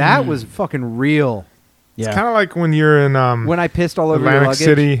 Like, that was fucking real. Yeah. It's kind of like when you're in When I pissed all over your Atlantic luggage.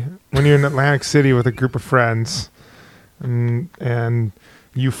 City. When you're in Atlantic City with a group of friends, and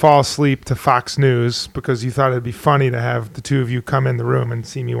you fall asleep to Fox News because you thought it'd be funny to have the two of you come in the room and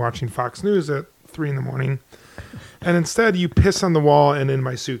see me watching Fox News at 3 a.m. And instead you piss on the wall and in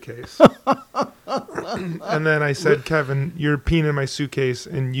my suitcase. And then I said, Kevin, you're peeing in my suitcase,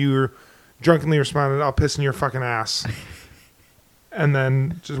 and you drunkenly responded, I'll piss in your fucking ass. And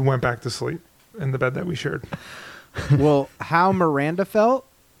then just went back to sleep in the bed that we shared. Well, how Miranda felt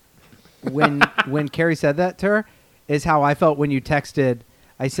when Carrie said that to her is how I felt when you texted.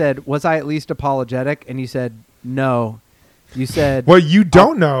 I said, was I at least apologetic? And you said, no. You said... What you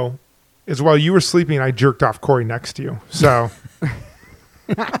don't know is while you were sleeping, I jerked off Corey next to you. So...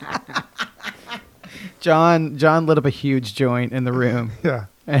 John lit up a huge joint in the room. Yeah.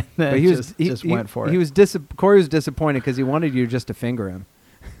 And then But he just went for it. He was Corey was disappointed because he wanted you just to finger him.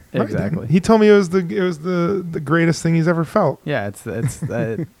 Exactly. He told me it was the greatest thing he's ever felt. Yeah, it's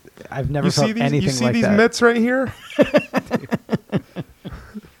I've never You felt see these anything you see like these that. mitts right here?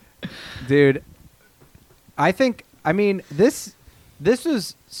 Dude, I mean, this This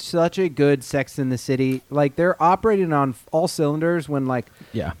was such a good Sex in the City. Like, they're operating on all cylinders when, like,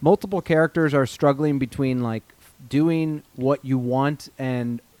 multiple characters are struggling between, like, doing what you want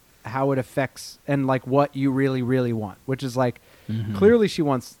and how it affects and, like, what you really, really want, which is, like, clearly she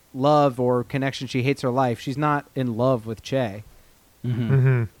wants love or connection. She hates her life. She's not in love with Che.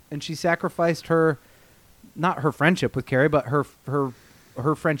 And she sacrificed not her friendship with Carrie, but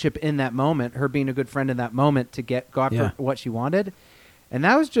her friendship in that moment, her being a good friend in that moment to go after what she wanted. And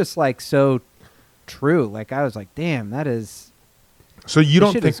that was just, like, so true. Like, I was like, damn, that is... So you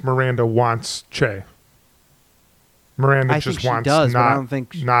don't think Miranda wants Che? Miranda just wants does, but I don't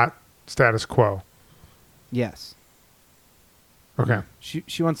think not status quo. Yes. Okay.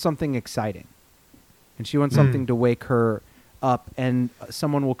 She wants something exciting. And she wants something to wake her up. And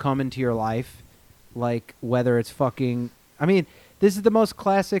someone will come into your life, like, whether it's fucking... I mean, this is the most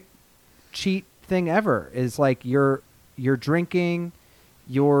classic cheat thing ever. Is, like, you're drinking...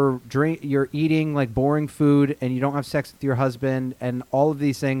 You're eating, like, boring food, and you don't have sex with your husband, and all of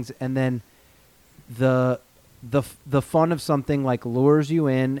these things, and then the fun of something, like, lures you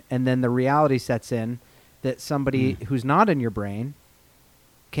in, and then the reality sets in that somebody who's not in your brain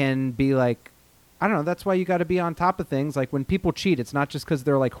can be like, I don't know. That's why you got to be on top of things. Like, when people cheat, it's not just because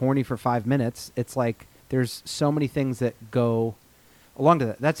they're, like, horny for 5 minutes. It's like there's so many things that go along to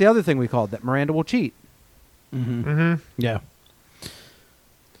that. That's the other thing we called that Miranda will cheat. Yeah.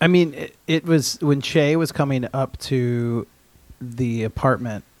 I mean, it was when Che was coming up to the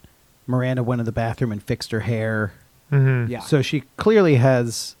apartment, Miranda went to the bathroom and fixed her hair. Yeah. So Miranda clearly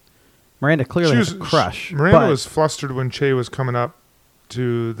has a crush. Miranda was flustered when Che was coming up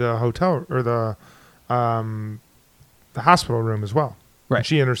to the hotel or the hospital room as well. Right. And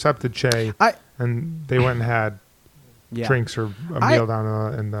she intercepted Che, and they went and had drinks or a meal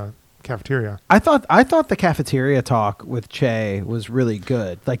down in the cafeteria. I thought the cafeteria talk with Che was really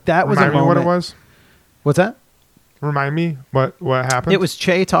good. Like, that was Remind a moment. Me what it was? What's that? Remind me what happened? It was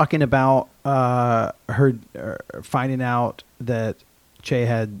Che talking about her finding out that Che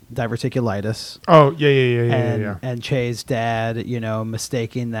had diverticulitis. Oh, yeah. And Che's dad,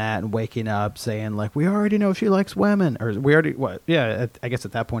 mistaking that and waking up saying, like, we already know she likes women. Or we already, what? Yeah, I guess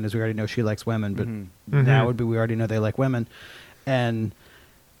at that point is we already know she likes women, but now would be we already know they like women.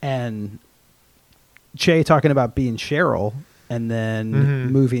 And Che talking about being Cheryl and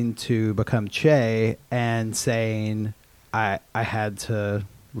then moving to become Che and saying, I had to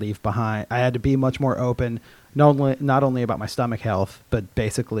leave behind. I had to be much more open, not only about my stomach health, but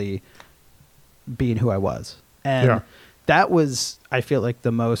basically being who I was. And that was, I feel like,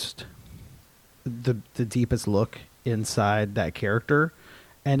 the deepest look inside that character.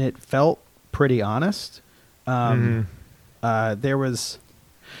 And it felt pretty honest. There was...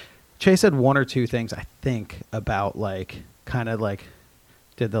 Che said one or two things, I think, about, like, kind of like,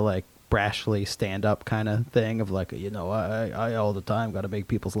 did the, like, brashly stand-up kind of thing of, like, I all the time got to make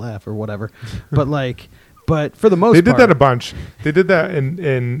people laugh or whatever. But for the most part... They did that a bunch. They did that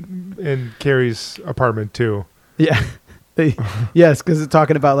in Carrie's apartment, too. Yeah. Yes, because it's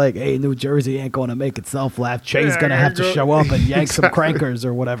talking about, like, hey, New Jersey ain't going to make itself laugh. Che's going to have to show up and yank some crankers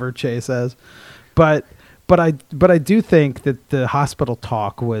or whatever Che says. But I do think that the hospital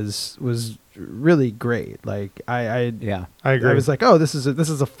talk was really great. Like, I agree. I was like, oh, this is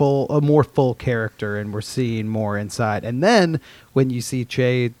a more full character, and we're seeing more inside. And then when you see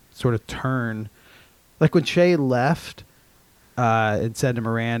Che sort of turn, like when Che left, and said to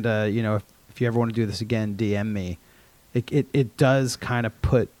Miranda, if you ever want to do this again, DM me. It does kind of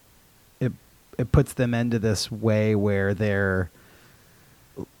it puts them into this way where they're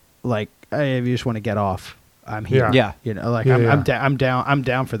like, hey, if you just want to get off, I'm here. Yeah. I'm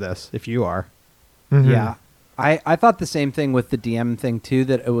down for this if you are. Yeah. I thought the same thing with the DM thing too,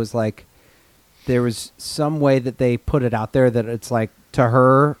 that it was like there was some way that they put it out there that it's like, to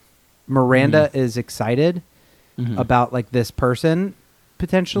her, Miranda is excited about, like, this person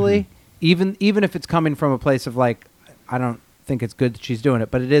potentially, even if it's coming from a place of, like, I don't think it's good that she's doing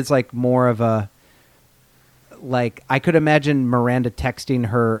it, but it is, like, more of a, like, I could imagine Miranda texting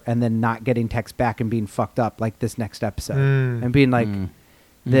her and then not getting text back and being fucked up, like, this next episode, and being like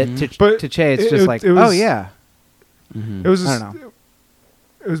that to Che. It's just like, oh yeah. It was. I don't know.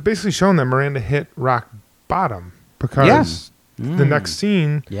 It was basically showing that Miranda hit rock bottom because the next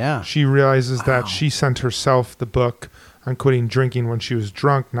scene, she realizes that she sent herself the book on quitting drinking when she was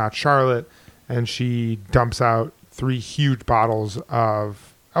drunk, not Charlotte, and she dumps out 3 huge bottles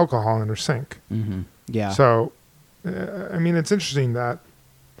of alcohol in her sink. Yeah. So, I mean, it's interesting that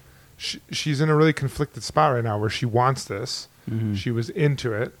she's in a really conflicted spot right now where she wants this. She was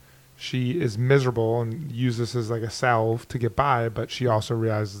into it. she is miserable and uses this as like a salve to get by, but she also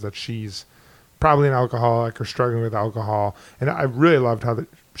realizes that she's probably an alcoholic or struggling with alcohol. And I really loved how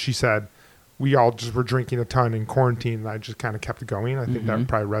she said, we all just were drinking a ton in quarantine, and I just kind of kept going. I think that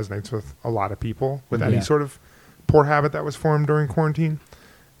probably resonates with a lot of people with any sort of poor habit that was formed during quarantine.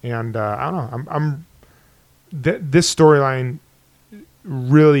 And I don't know. This storyline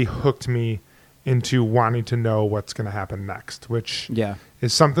really hooked me into wanting to know what's going to happen next, which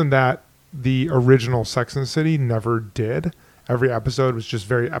is something that the original Sex and the City never did. Every episode was just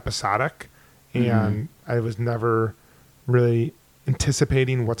very episodic, and I was never really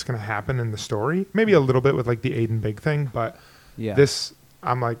anticipating what's going to happen in the story. Maybe a little bit with like the Aiden Big thing, but this,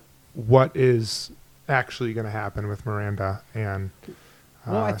 I'm like, what is actually going to happen with Miranda and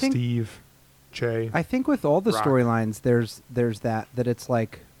I think Steve, Che? I think with all the storylines, there's that it's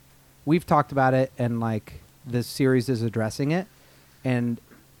like, we've talked about it, and like this series is addressing it, and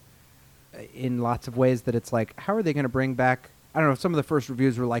in lots of ways that it's like, how are they going to bring back? I don't know. Some of the first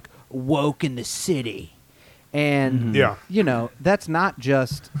reviews were like, woke in the city. And, you know, that's not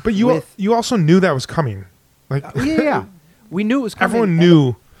just... But you also knew that was coming. Like, we knew it was coming. Everyone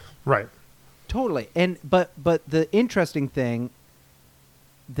knew. Right. Totally. And but the interesting thing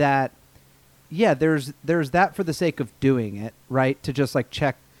that, there's that for the sake of doing it, right? To just, like,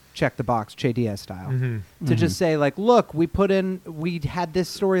 check the box, Che Diaz style. To just say, like, look, we had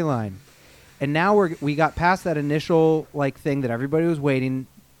this storyline. And now we got past that initial, like, thing that everybody was waiting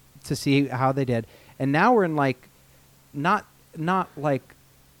to see how they did. And now we're in, like, not like,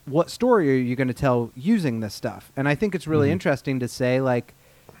 what story are you going to tell using this stuff? And I think it's really interesting to say, like,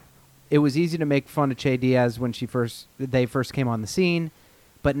 it was easy to make fun of Che Diaz when they first came on the scene,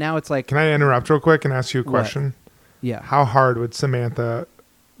 but now it's like... Can I interrupt real quick and ask you a question? What? Yeah. How hard would Samantha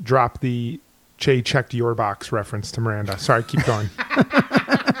drop the Che checked your box reference to Miranda? Sorry, keep going.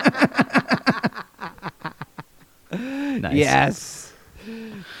 Nice. Yes.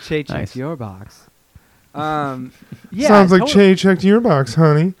 Che checked your box. Sounds like Che checked your box,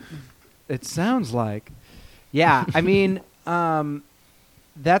 honey. It sounds like. Yeah, I mean,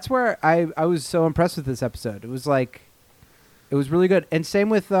 that's where I was so impressed with this episode. It was like, it was really good. And same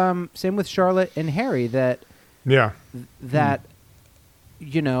with Charlotte and Harry, that you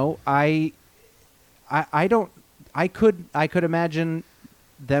know, I could imagine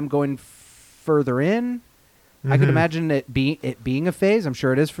them going further in. I could imagine it being a phase. I'm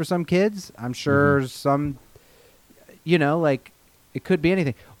sure it is for some kids. I'm sure some, you know, like, it could be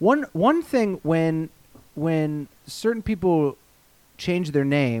anything. One thing, when certain people change their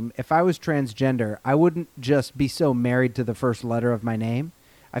name, if I was transgender, I wouldn't just be so married to the first letter of my name.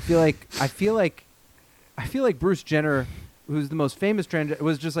 I feel like Bruce Jenner, who's the most famous transgender,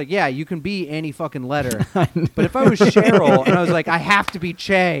 was just like, yeah, you can be any fucking letter. But if I was Cheryl and I was like, I have to be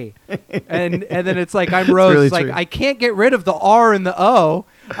Che, and then it's like, I'm Rose, really, it's like, I can't get rid of the R and the O.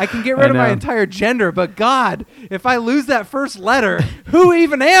 I can get rid of my entire gender, but God, if I lose that first letter, who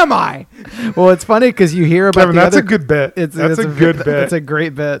even am I? Well, it's funny because you hear about Kevin, that's a good bit. That's a good bit. It's a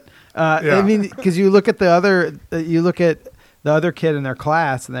great bit. I mean, because you look at the other kid in their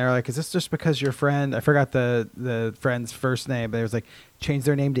class, and they're like, "Is this just because your friend?" I forgot the friend's first name, but it was like, changed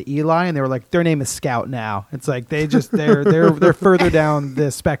their name to Eli, and they were like, their name is Scout now. It's like they're further down the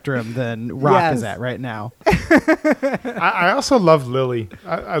spectrum than Rock is at right now. I also love Lily.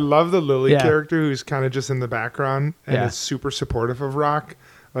 I love the Lily character, who's kind of just in the background and is super supportive of Rock.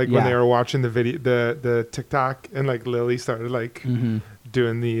 Like when they were watching the video, the TikTok, and like Lily started like.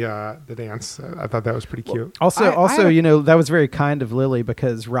 Doing the dance. I thought that was pretty cute. Also, you know, that was very kind of Lily,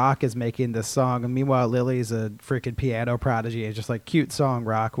 because Rock is making this song, and meanwhile Lily's a freaking piano prodigy. It's just like, cute song,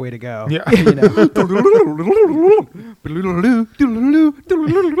 Rock, way to go. Yeah. You know? Exactly.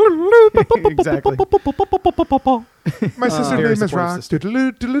 My sister's name is Rock.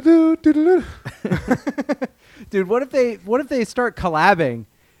 Dude, what if they start collabing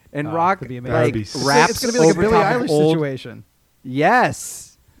and Rock like raps? It's gonna be like a Billie Eilish situation.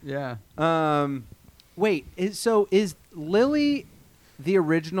 Yes. Yeah. Wait. Is Lily the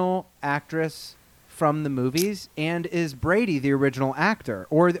original actress from the movies, and is Brady the original actor,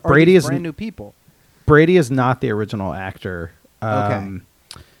 or are Brady these brand new people? Brady is not the original actor. Okay.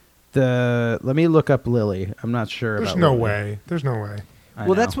 Let me look up Lily. I'm not sure. There's about no Lily. way. There's no way.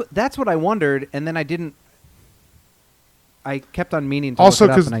 Well, that's what I wondered, and then I didn't. I kept on meaning to look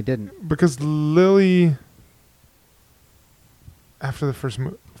it up, and I didn't. Because Lily. After the first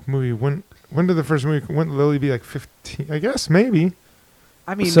movie, when did the first movie? When Lily be like 15? I guess maybe.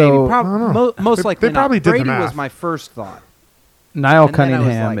 I mean, maybe. I don't know. Most likely, they probably not. did Brady the math. was my first thought. Niall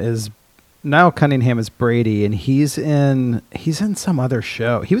Cunningham is Niall Cunningham is Brady, and he's in some other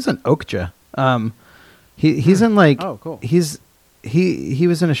show. He was in Okja. He's in like oh cool. He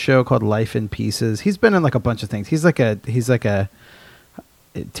was in a show called Life in Pieces. He's been in like a bunch of things. He's like a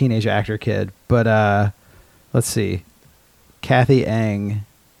teenage actor kid. But let's see, Kathy Eng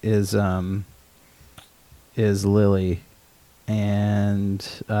is Lily,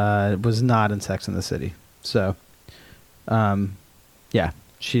 and was not in Sex and the City. So, yeah,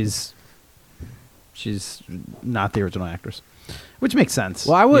 she's not the original actress, which makes sense.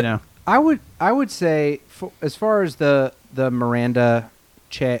 Well, I would say as far as the Miranda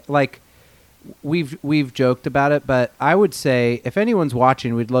like we've joked about it, but I would say if anyone's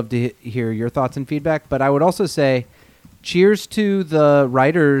watching, we'd love to hear your thoughts and feedback. But I would also say cheers to the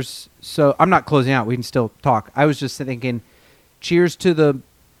writers. So I'm not closing out. We can still talk. I was just thinking cheers to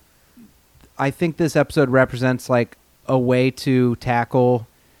I think this episode represents like a way to tackle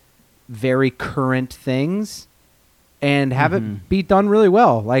very current things and have it be done really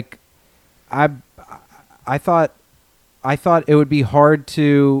well. Like I thought it would be hard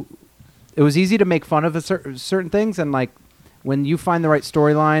to. It was easy to make fun of certain things, and like when you find the right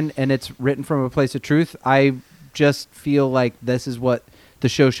storyline and it's written from a place of truth, I just feel like this is what the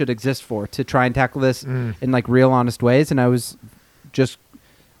show should exist for, to try and tackle this in like real, honest ways. And I was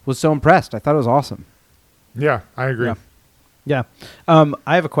so impressed. I thought it was awesome. Yeah, I agree. Yeah.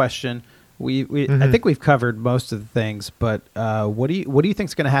 I have a question. I think we've covered most of the things, but what do you think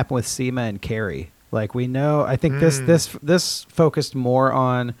is going to happen with Seema and Carrie? Like we know, I think this focused more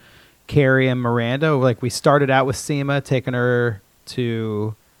on Carrie and Miranda. Like we started out with Seema, taking her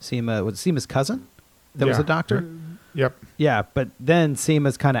to Seema's cousin that was a doctor. Yep. Yeah, but then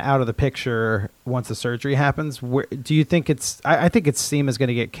Seema's kind of out of the picture once the surgery happens. Do you think it's? I think it's Seema's going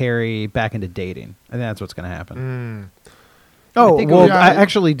to get Carrie back into dating. I think that's what's going to happen. Oh, well,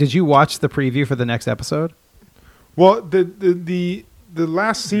 actually, did you watch the preview for the next episode? Well, the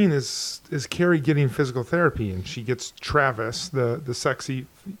last scene is Carrie getting physical therapy, and she gets Travis, the sexy,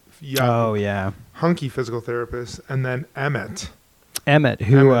 young, hunky physical therapist, and then Emmett,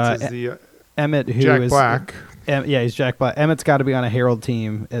 who Jack Black. He's Jack Black. Emmett's got to be on a Herald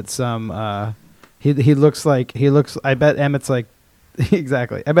team at some. He looks. I bet Emmett's like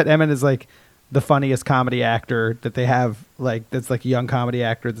exactly. I bet Emmett is like the funniest comedy actor that they have, like that's like a young comedy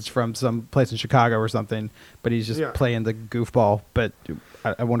actor that's from some place in Chicago or something, but he's just playing the goofball. But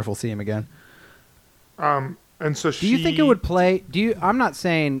I wonder if we'll see him again. And so do you think it would play? I'm not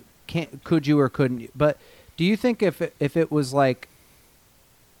saying could you or couldn't you, but do you think if it was like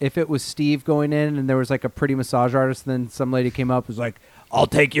if it was Steve going in and there was like a pretty massage artist, and then some lady came up and was like, "I'll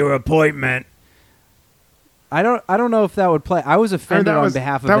take your appointment." I don't know if that would play. I was offended on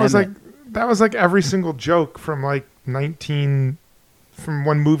behalf of Emmett. That was like every single joke from like from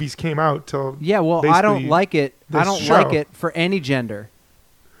when movies came out till I don't like it. I don't like it for any gender.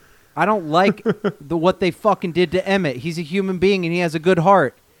 I don't like what they fucking did to Emmett. He's a human being and he has a good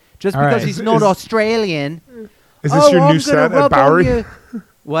heart. Just because he's not Australian. Is this your new set at Bowery?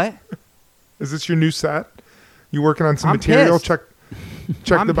 What? Is this your new set? You working on some material? Pissed.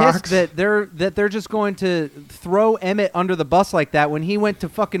 Check I'm the box. Pissed that they're just going to throw Emmett under the bus like that when he went to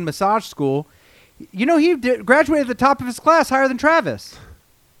fucking massage school. You know, he graduated at the top of his class, higher than Travis.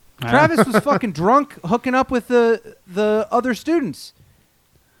 Travis was fucking drunk, hooking up with the other students.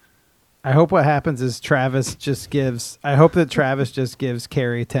 I hope what happens is Travis just gives Carrie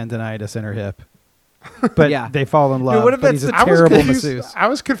tendonitis in her hip. But they fall in love. Dude, what if he's a terrible masseuse? I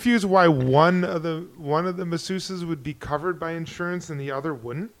was confused why one of the masseuses would be covered by insurance and the other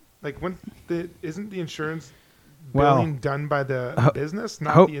wouldn't. Like, isn't the insurance billing done by the business,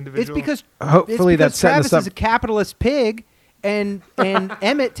 not the individual? It's because Travis is a capitalist pig, and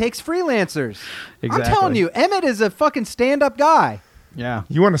Emmett takes freelancers. Exactly. I'm telling you, Emmett is a fucking stand-up guy. Yeah.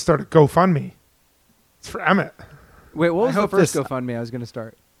 You want to start a GoFundMe? It's for Emmett. Wait, what was the first GoFundMe I was going to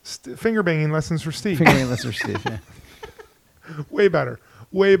start? Finger banging lessons for Steve. Finger banging lessons for Steve. Yeah. Way better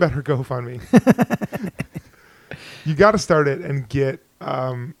GoFundMe. You got to start it and get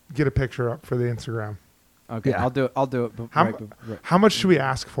a picture up for the Instagram. Okay, yeah. I'll do it. How much should we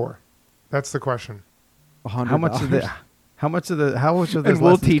ask for? That's the question. $100. How much of this and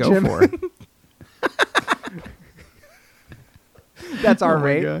we'll teach him for? That's our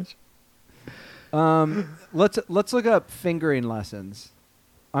rate. Gosh. Let's look up fingering lessons.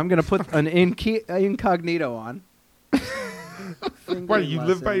 I'm gonna put an incognito on. Why you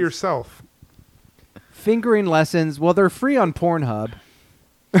live by yourself? Fingering lessons. Well, they're free on Pornhub.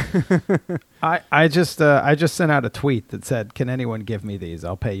 I just sent out a tweet that said, "Can anyone give me these?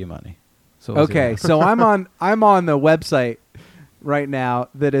 I'll pay you money." So so I'm on the website right now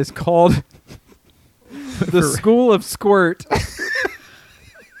that is called The School of Squirt.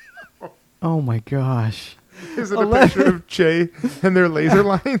 Oh my gosh. Is it a picture of Che and their laser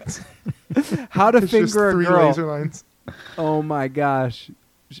lines? How to It's just finger a three girl. laser lines. Oh my gosh.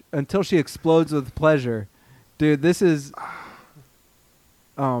 Until she explodes with pleasure. Dude, this is...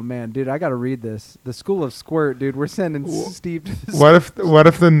 Oh man, dude, I gotta read this. The School of Squirt, dude. We're sending Steve to this. What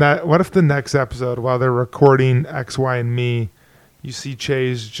if the next episode, while they're recording X, Y, and Me, you see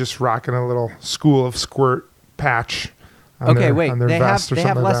Che's just rocking a little School of Squirt patch on Okay, their, wait. on their They vest or have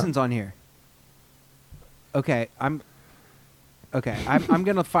something like lessons on here. Okay, I'm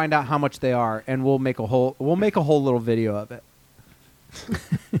gonna find out how much they are, and we'll make a whole little video of it.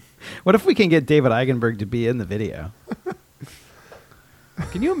 What if we can get David Eigenberg to be in the video?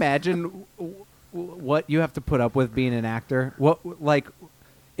 Can you imagine what you have to put up with being an actor?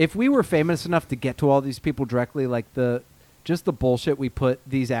 If we were famous enough to get to all these people directly, like just the bullshit we put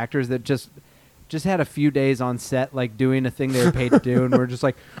these actors that just had a few days on set, like doing a thing they were paid to do, and we're just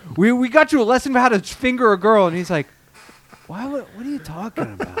like, we got you a lesson about how to finger a girl, and he's like, what are you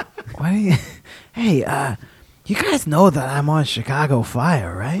talking about? Hey, you guys know that I'm on Chicago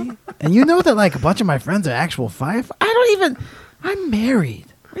Fire, right? And you know that like a bunch of my friends are actual fire. I'm married.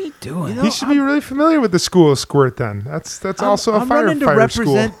 What are you doing? He should be really familiar with the School of Squirt then. That's also a I'm running to firefighter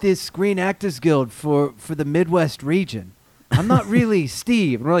represent school. this Screen Actors Guild for the Midwest region. I'm not really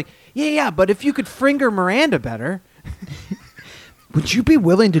Steve. And we're like, yeah, but if you could finger Miranda better. Would you be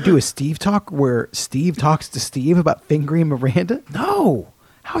willing to do a Steve talk where Steve talks to Steve about fingering Miranda? No.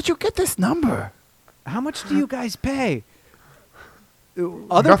 How'd you get this number? How much do you guys pay?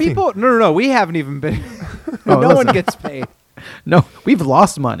 Other Nothing. people? No. We haven't even been. No one gets paid. No, we've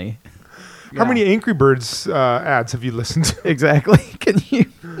lost money. How many Angry Birds ads have you listened to? Exactly. Can you?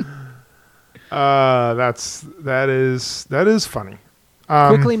 That is funny.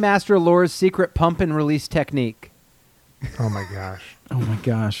 Quickly master Laura's secret pump and release technique. Oh my gosh. Oh my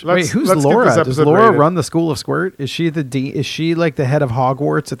gosh. Let's- Wait, who's let's get Laura? this Does episode Laura rated. run the School of Squirt? Is she the dean? Is she like the head of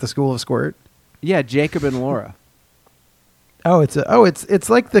Hogwarts at the School of Squirt? Yeah, Jacob and Laura. Oh, it's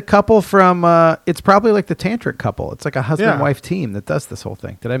like the couple from. It's probably like the tantric couple. It's like a husband-wife team that does this whole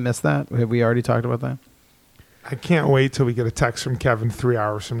thing. Did I miss that? Have we already talked about that? I can't wait till we get a text from Kevin 3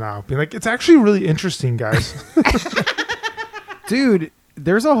 hours from now. Being like, it's actually really interesting, guys. Dude,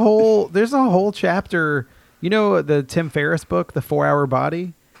 there's a whole chapter. You know the Tim Ferriss book, The 4-Hour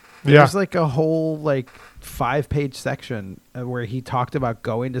Body? There's like a whole 5-page section where he talked about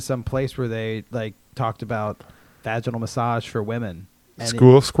going to some place where they talked about vaginal massage for women. And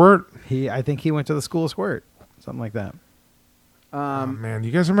School of Squirt. I think he went to the School of Squirt, something like that. Oh, man,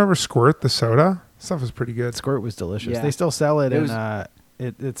 you guys remember Squirt, the soda? Stuff was pretty good. Squirt was delicious. Yeah. They still sell it,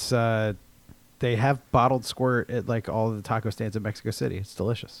 they have bottled Squirt at like all the taco stands in Mexico City. It's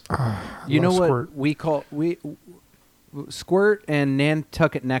delicious. You know what Squirt. we call Squirt and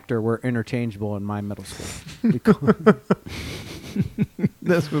Nantucket Nectar were interchangeable in my middle school.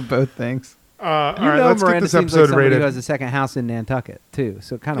 Those were both things. All right, know let's get Miranda this seems like episode somebody rated. who has a second house in Nantucket too,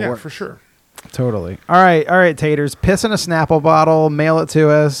 so it kind of Yeah, works for sure. Totally. All right, taters. Piss in a Snapple bottle. Mail it to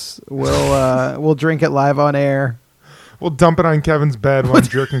us. We'll drink it live on air. We'll dump it on Kevin's bed while I'm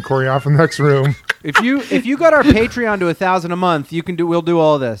jerking Corey off in the next room. If you got our Patreon to $1,000 a month, we'll do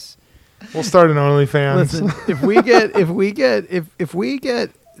all this. We'll start an OnlyFans. Listen, if we get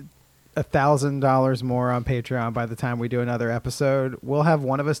 $1,000 more on Patreon by the time we do another episode, we'll have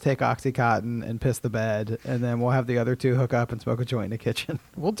one of us take OxyContin and piss the bed, and then we'll have the other two hook up and smoke a joint in the kitchen.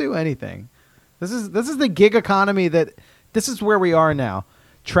 We'll do anything. This is the gig economy this is where we are now.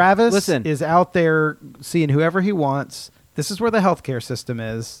 Travis is out there seeing whoever he wants. This is where the healthcare system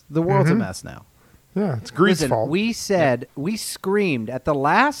is. The world's a mess now. Yeah, it's Greed's fault. We said, we screamed at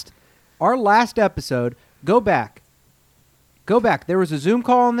our last episode, go back. There was a Zoom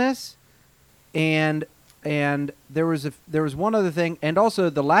call on this, and there was one other thing, and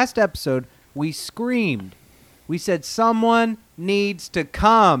also the last episode, we screamed. We said, someone needs to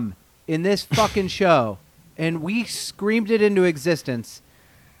come in this fucking show. And we screamed it into existence.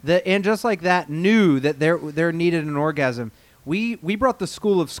 And just like that, knew that there needed an orgasm. We brought the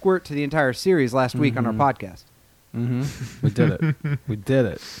School of Squirt to the entire series last week on our podcast. Mm-hmm. We did it. We did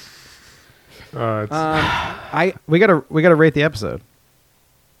it. We gotta rate the episode.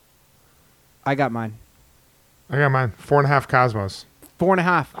 I got mine. 4.5 Cosmos.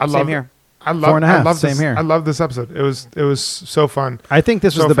 4.5. Same here. I love 4.5. Same Same here. I love this episode. It was so fun. I think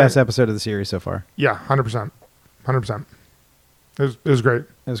this was So the best funny. episode of the series so far. Yeah, 100%. 100%. It was great.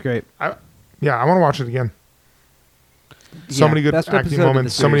 It was great. I want to watch it again. So many good best acting episode of the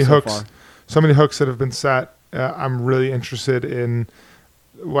moments. So many series so hooks. far. So many hooks that have been set. I'm really interested in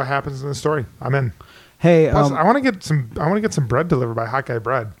what happens in the story. I'm in. Hey, Plus, I want to get some bread delivered by Hot Guy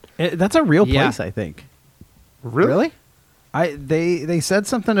Bread. That's a real place, I think. Really? They said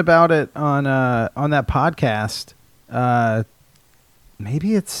something about it on that podcast.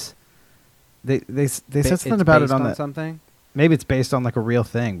 Maybe it's they said something about it on something. Maybe it's based on like a real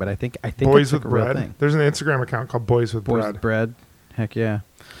thing, but I think Boys it's like with a real Bread. thing. There's an Instagram account called Boys with Bread. With Bread. Heck yeah.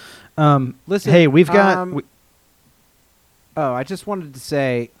 Listen, hey, we've got. I just wanted to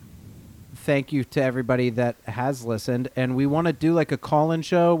say thank you to everybody that has listened, and we want to do like a call-in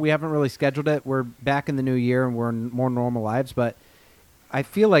show. We haven't really scheduled it. We're back in the new year, and we're in more normal lives, but I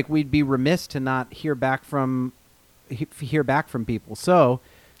feel like we'd be remiss to not hear back from people. So,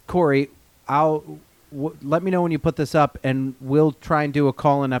 Corey, let me know when you put this up, and we'll try and do a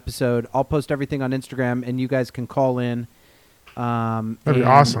call-in episode. I'll post everything on Instagram, and you guys can call in. That'd be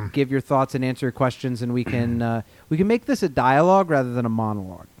awesome. Give your thoughts and answer your questions, and we can make this a dialogue rather than a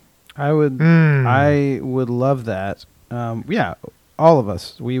monologue. I would love that. Yeah, all of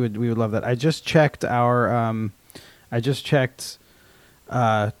us. We would love that. I just checked our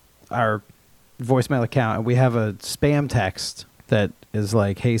voicemail account, and we have a spam text that is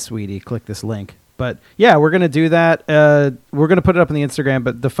like, "Hey, sweetie, click this link." But yeah, we're gonna do that. We're gonna put it up on the Instagram.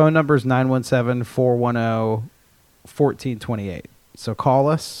 But the phone number is 917-410-1428. So call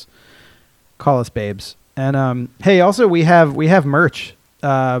us, babes. And hey, also we have merch.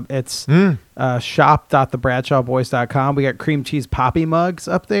 It's shop.thebradshawboys.com. We got cream cheese poppy mugs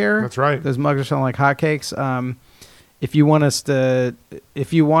up there. That's right. Those mugs are selling like hotcakes. If you want us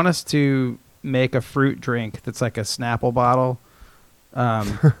to make a fruit drink that's like a Snapple bottle,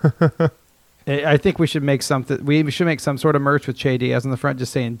 I think we should make something. We should make some sort of merch with Che Diaz on the front,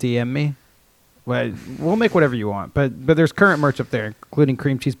 just saying DM me. Well, we'll make whatever you want, but there's current merch up there, including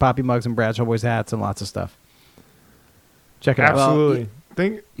cream cheese poppy mugs and Bradshaw Boys hats and lots of stuff. Check it out. Absolutely.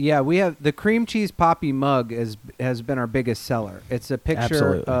 We have the cream cheese poppy mug has been our biggest seller. It's a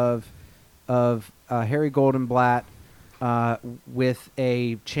picture of Harry Goldenblatt with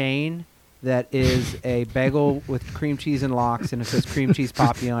a chain that is a bagel with cream cheese and lox, and it says cream cheese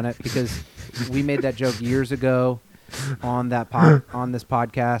poppy on it because we made that joke years ago on this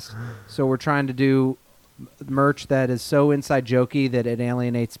podcast. So we're trying to do merch that is so inside jokey that it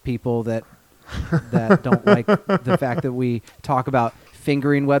alienates people that don't like the fact that we talk about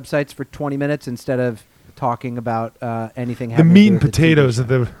fingering websites for 20 minutes instead of talking about anything. The meat and potatoes of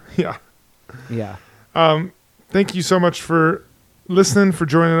the yeah. Thank you so much for listening, for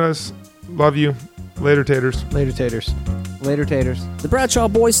joining us. Love you. Later, taters. Later, taters. Later, taters. The Bradshaw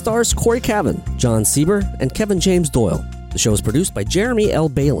Boys stars Corey Cavan, John Sieber, and Kevin James Doyle. The show is produced by Jeremy L.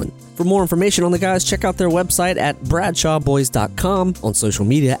 Balin. For more information on the guys, check out their website at bradshawboys.com, on social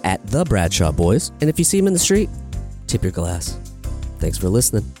media at The Bradshaw Boys, and if you see them in the street, tip your glass. Thanks for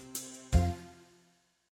listening.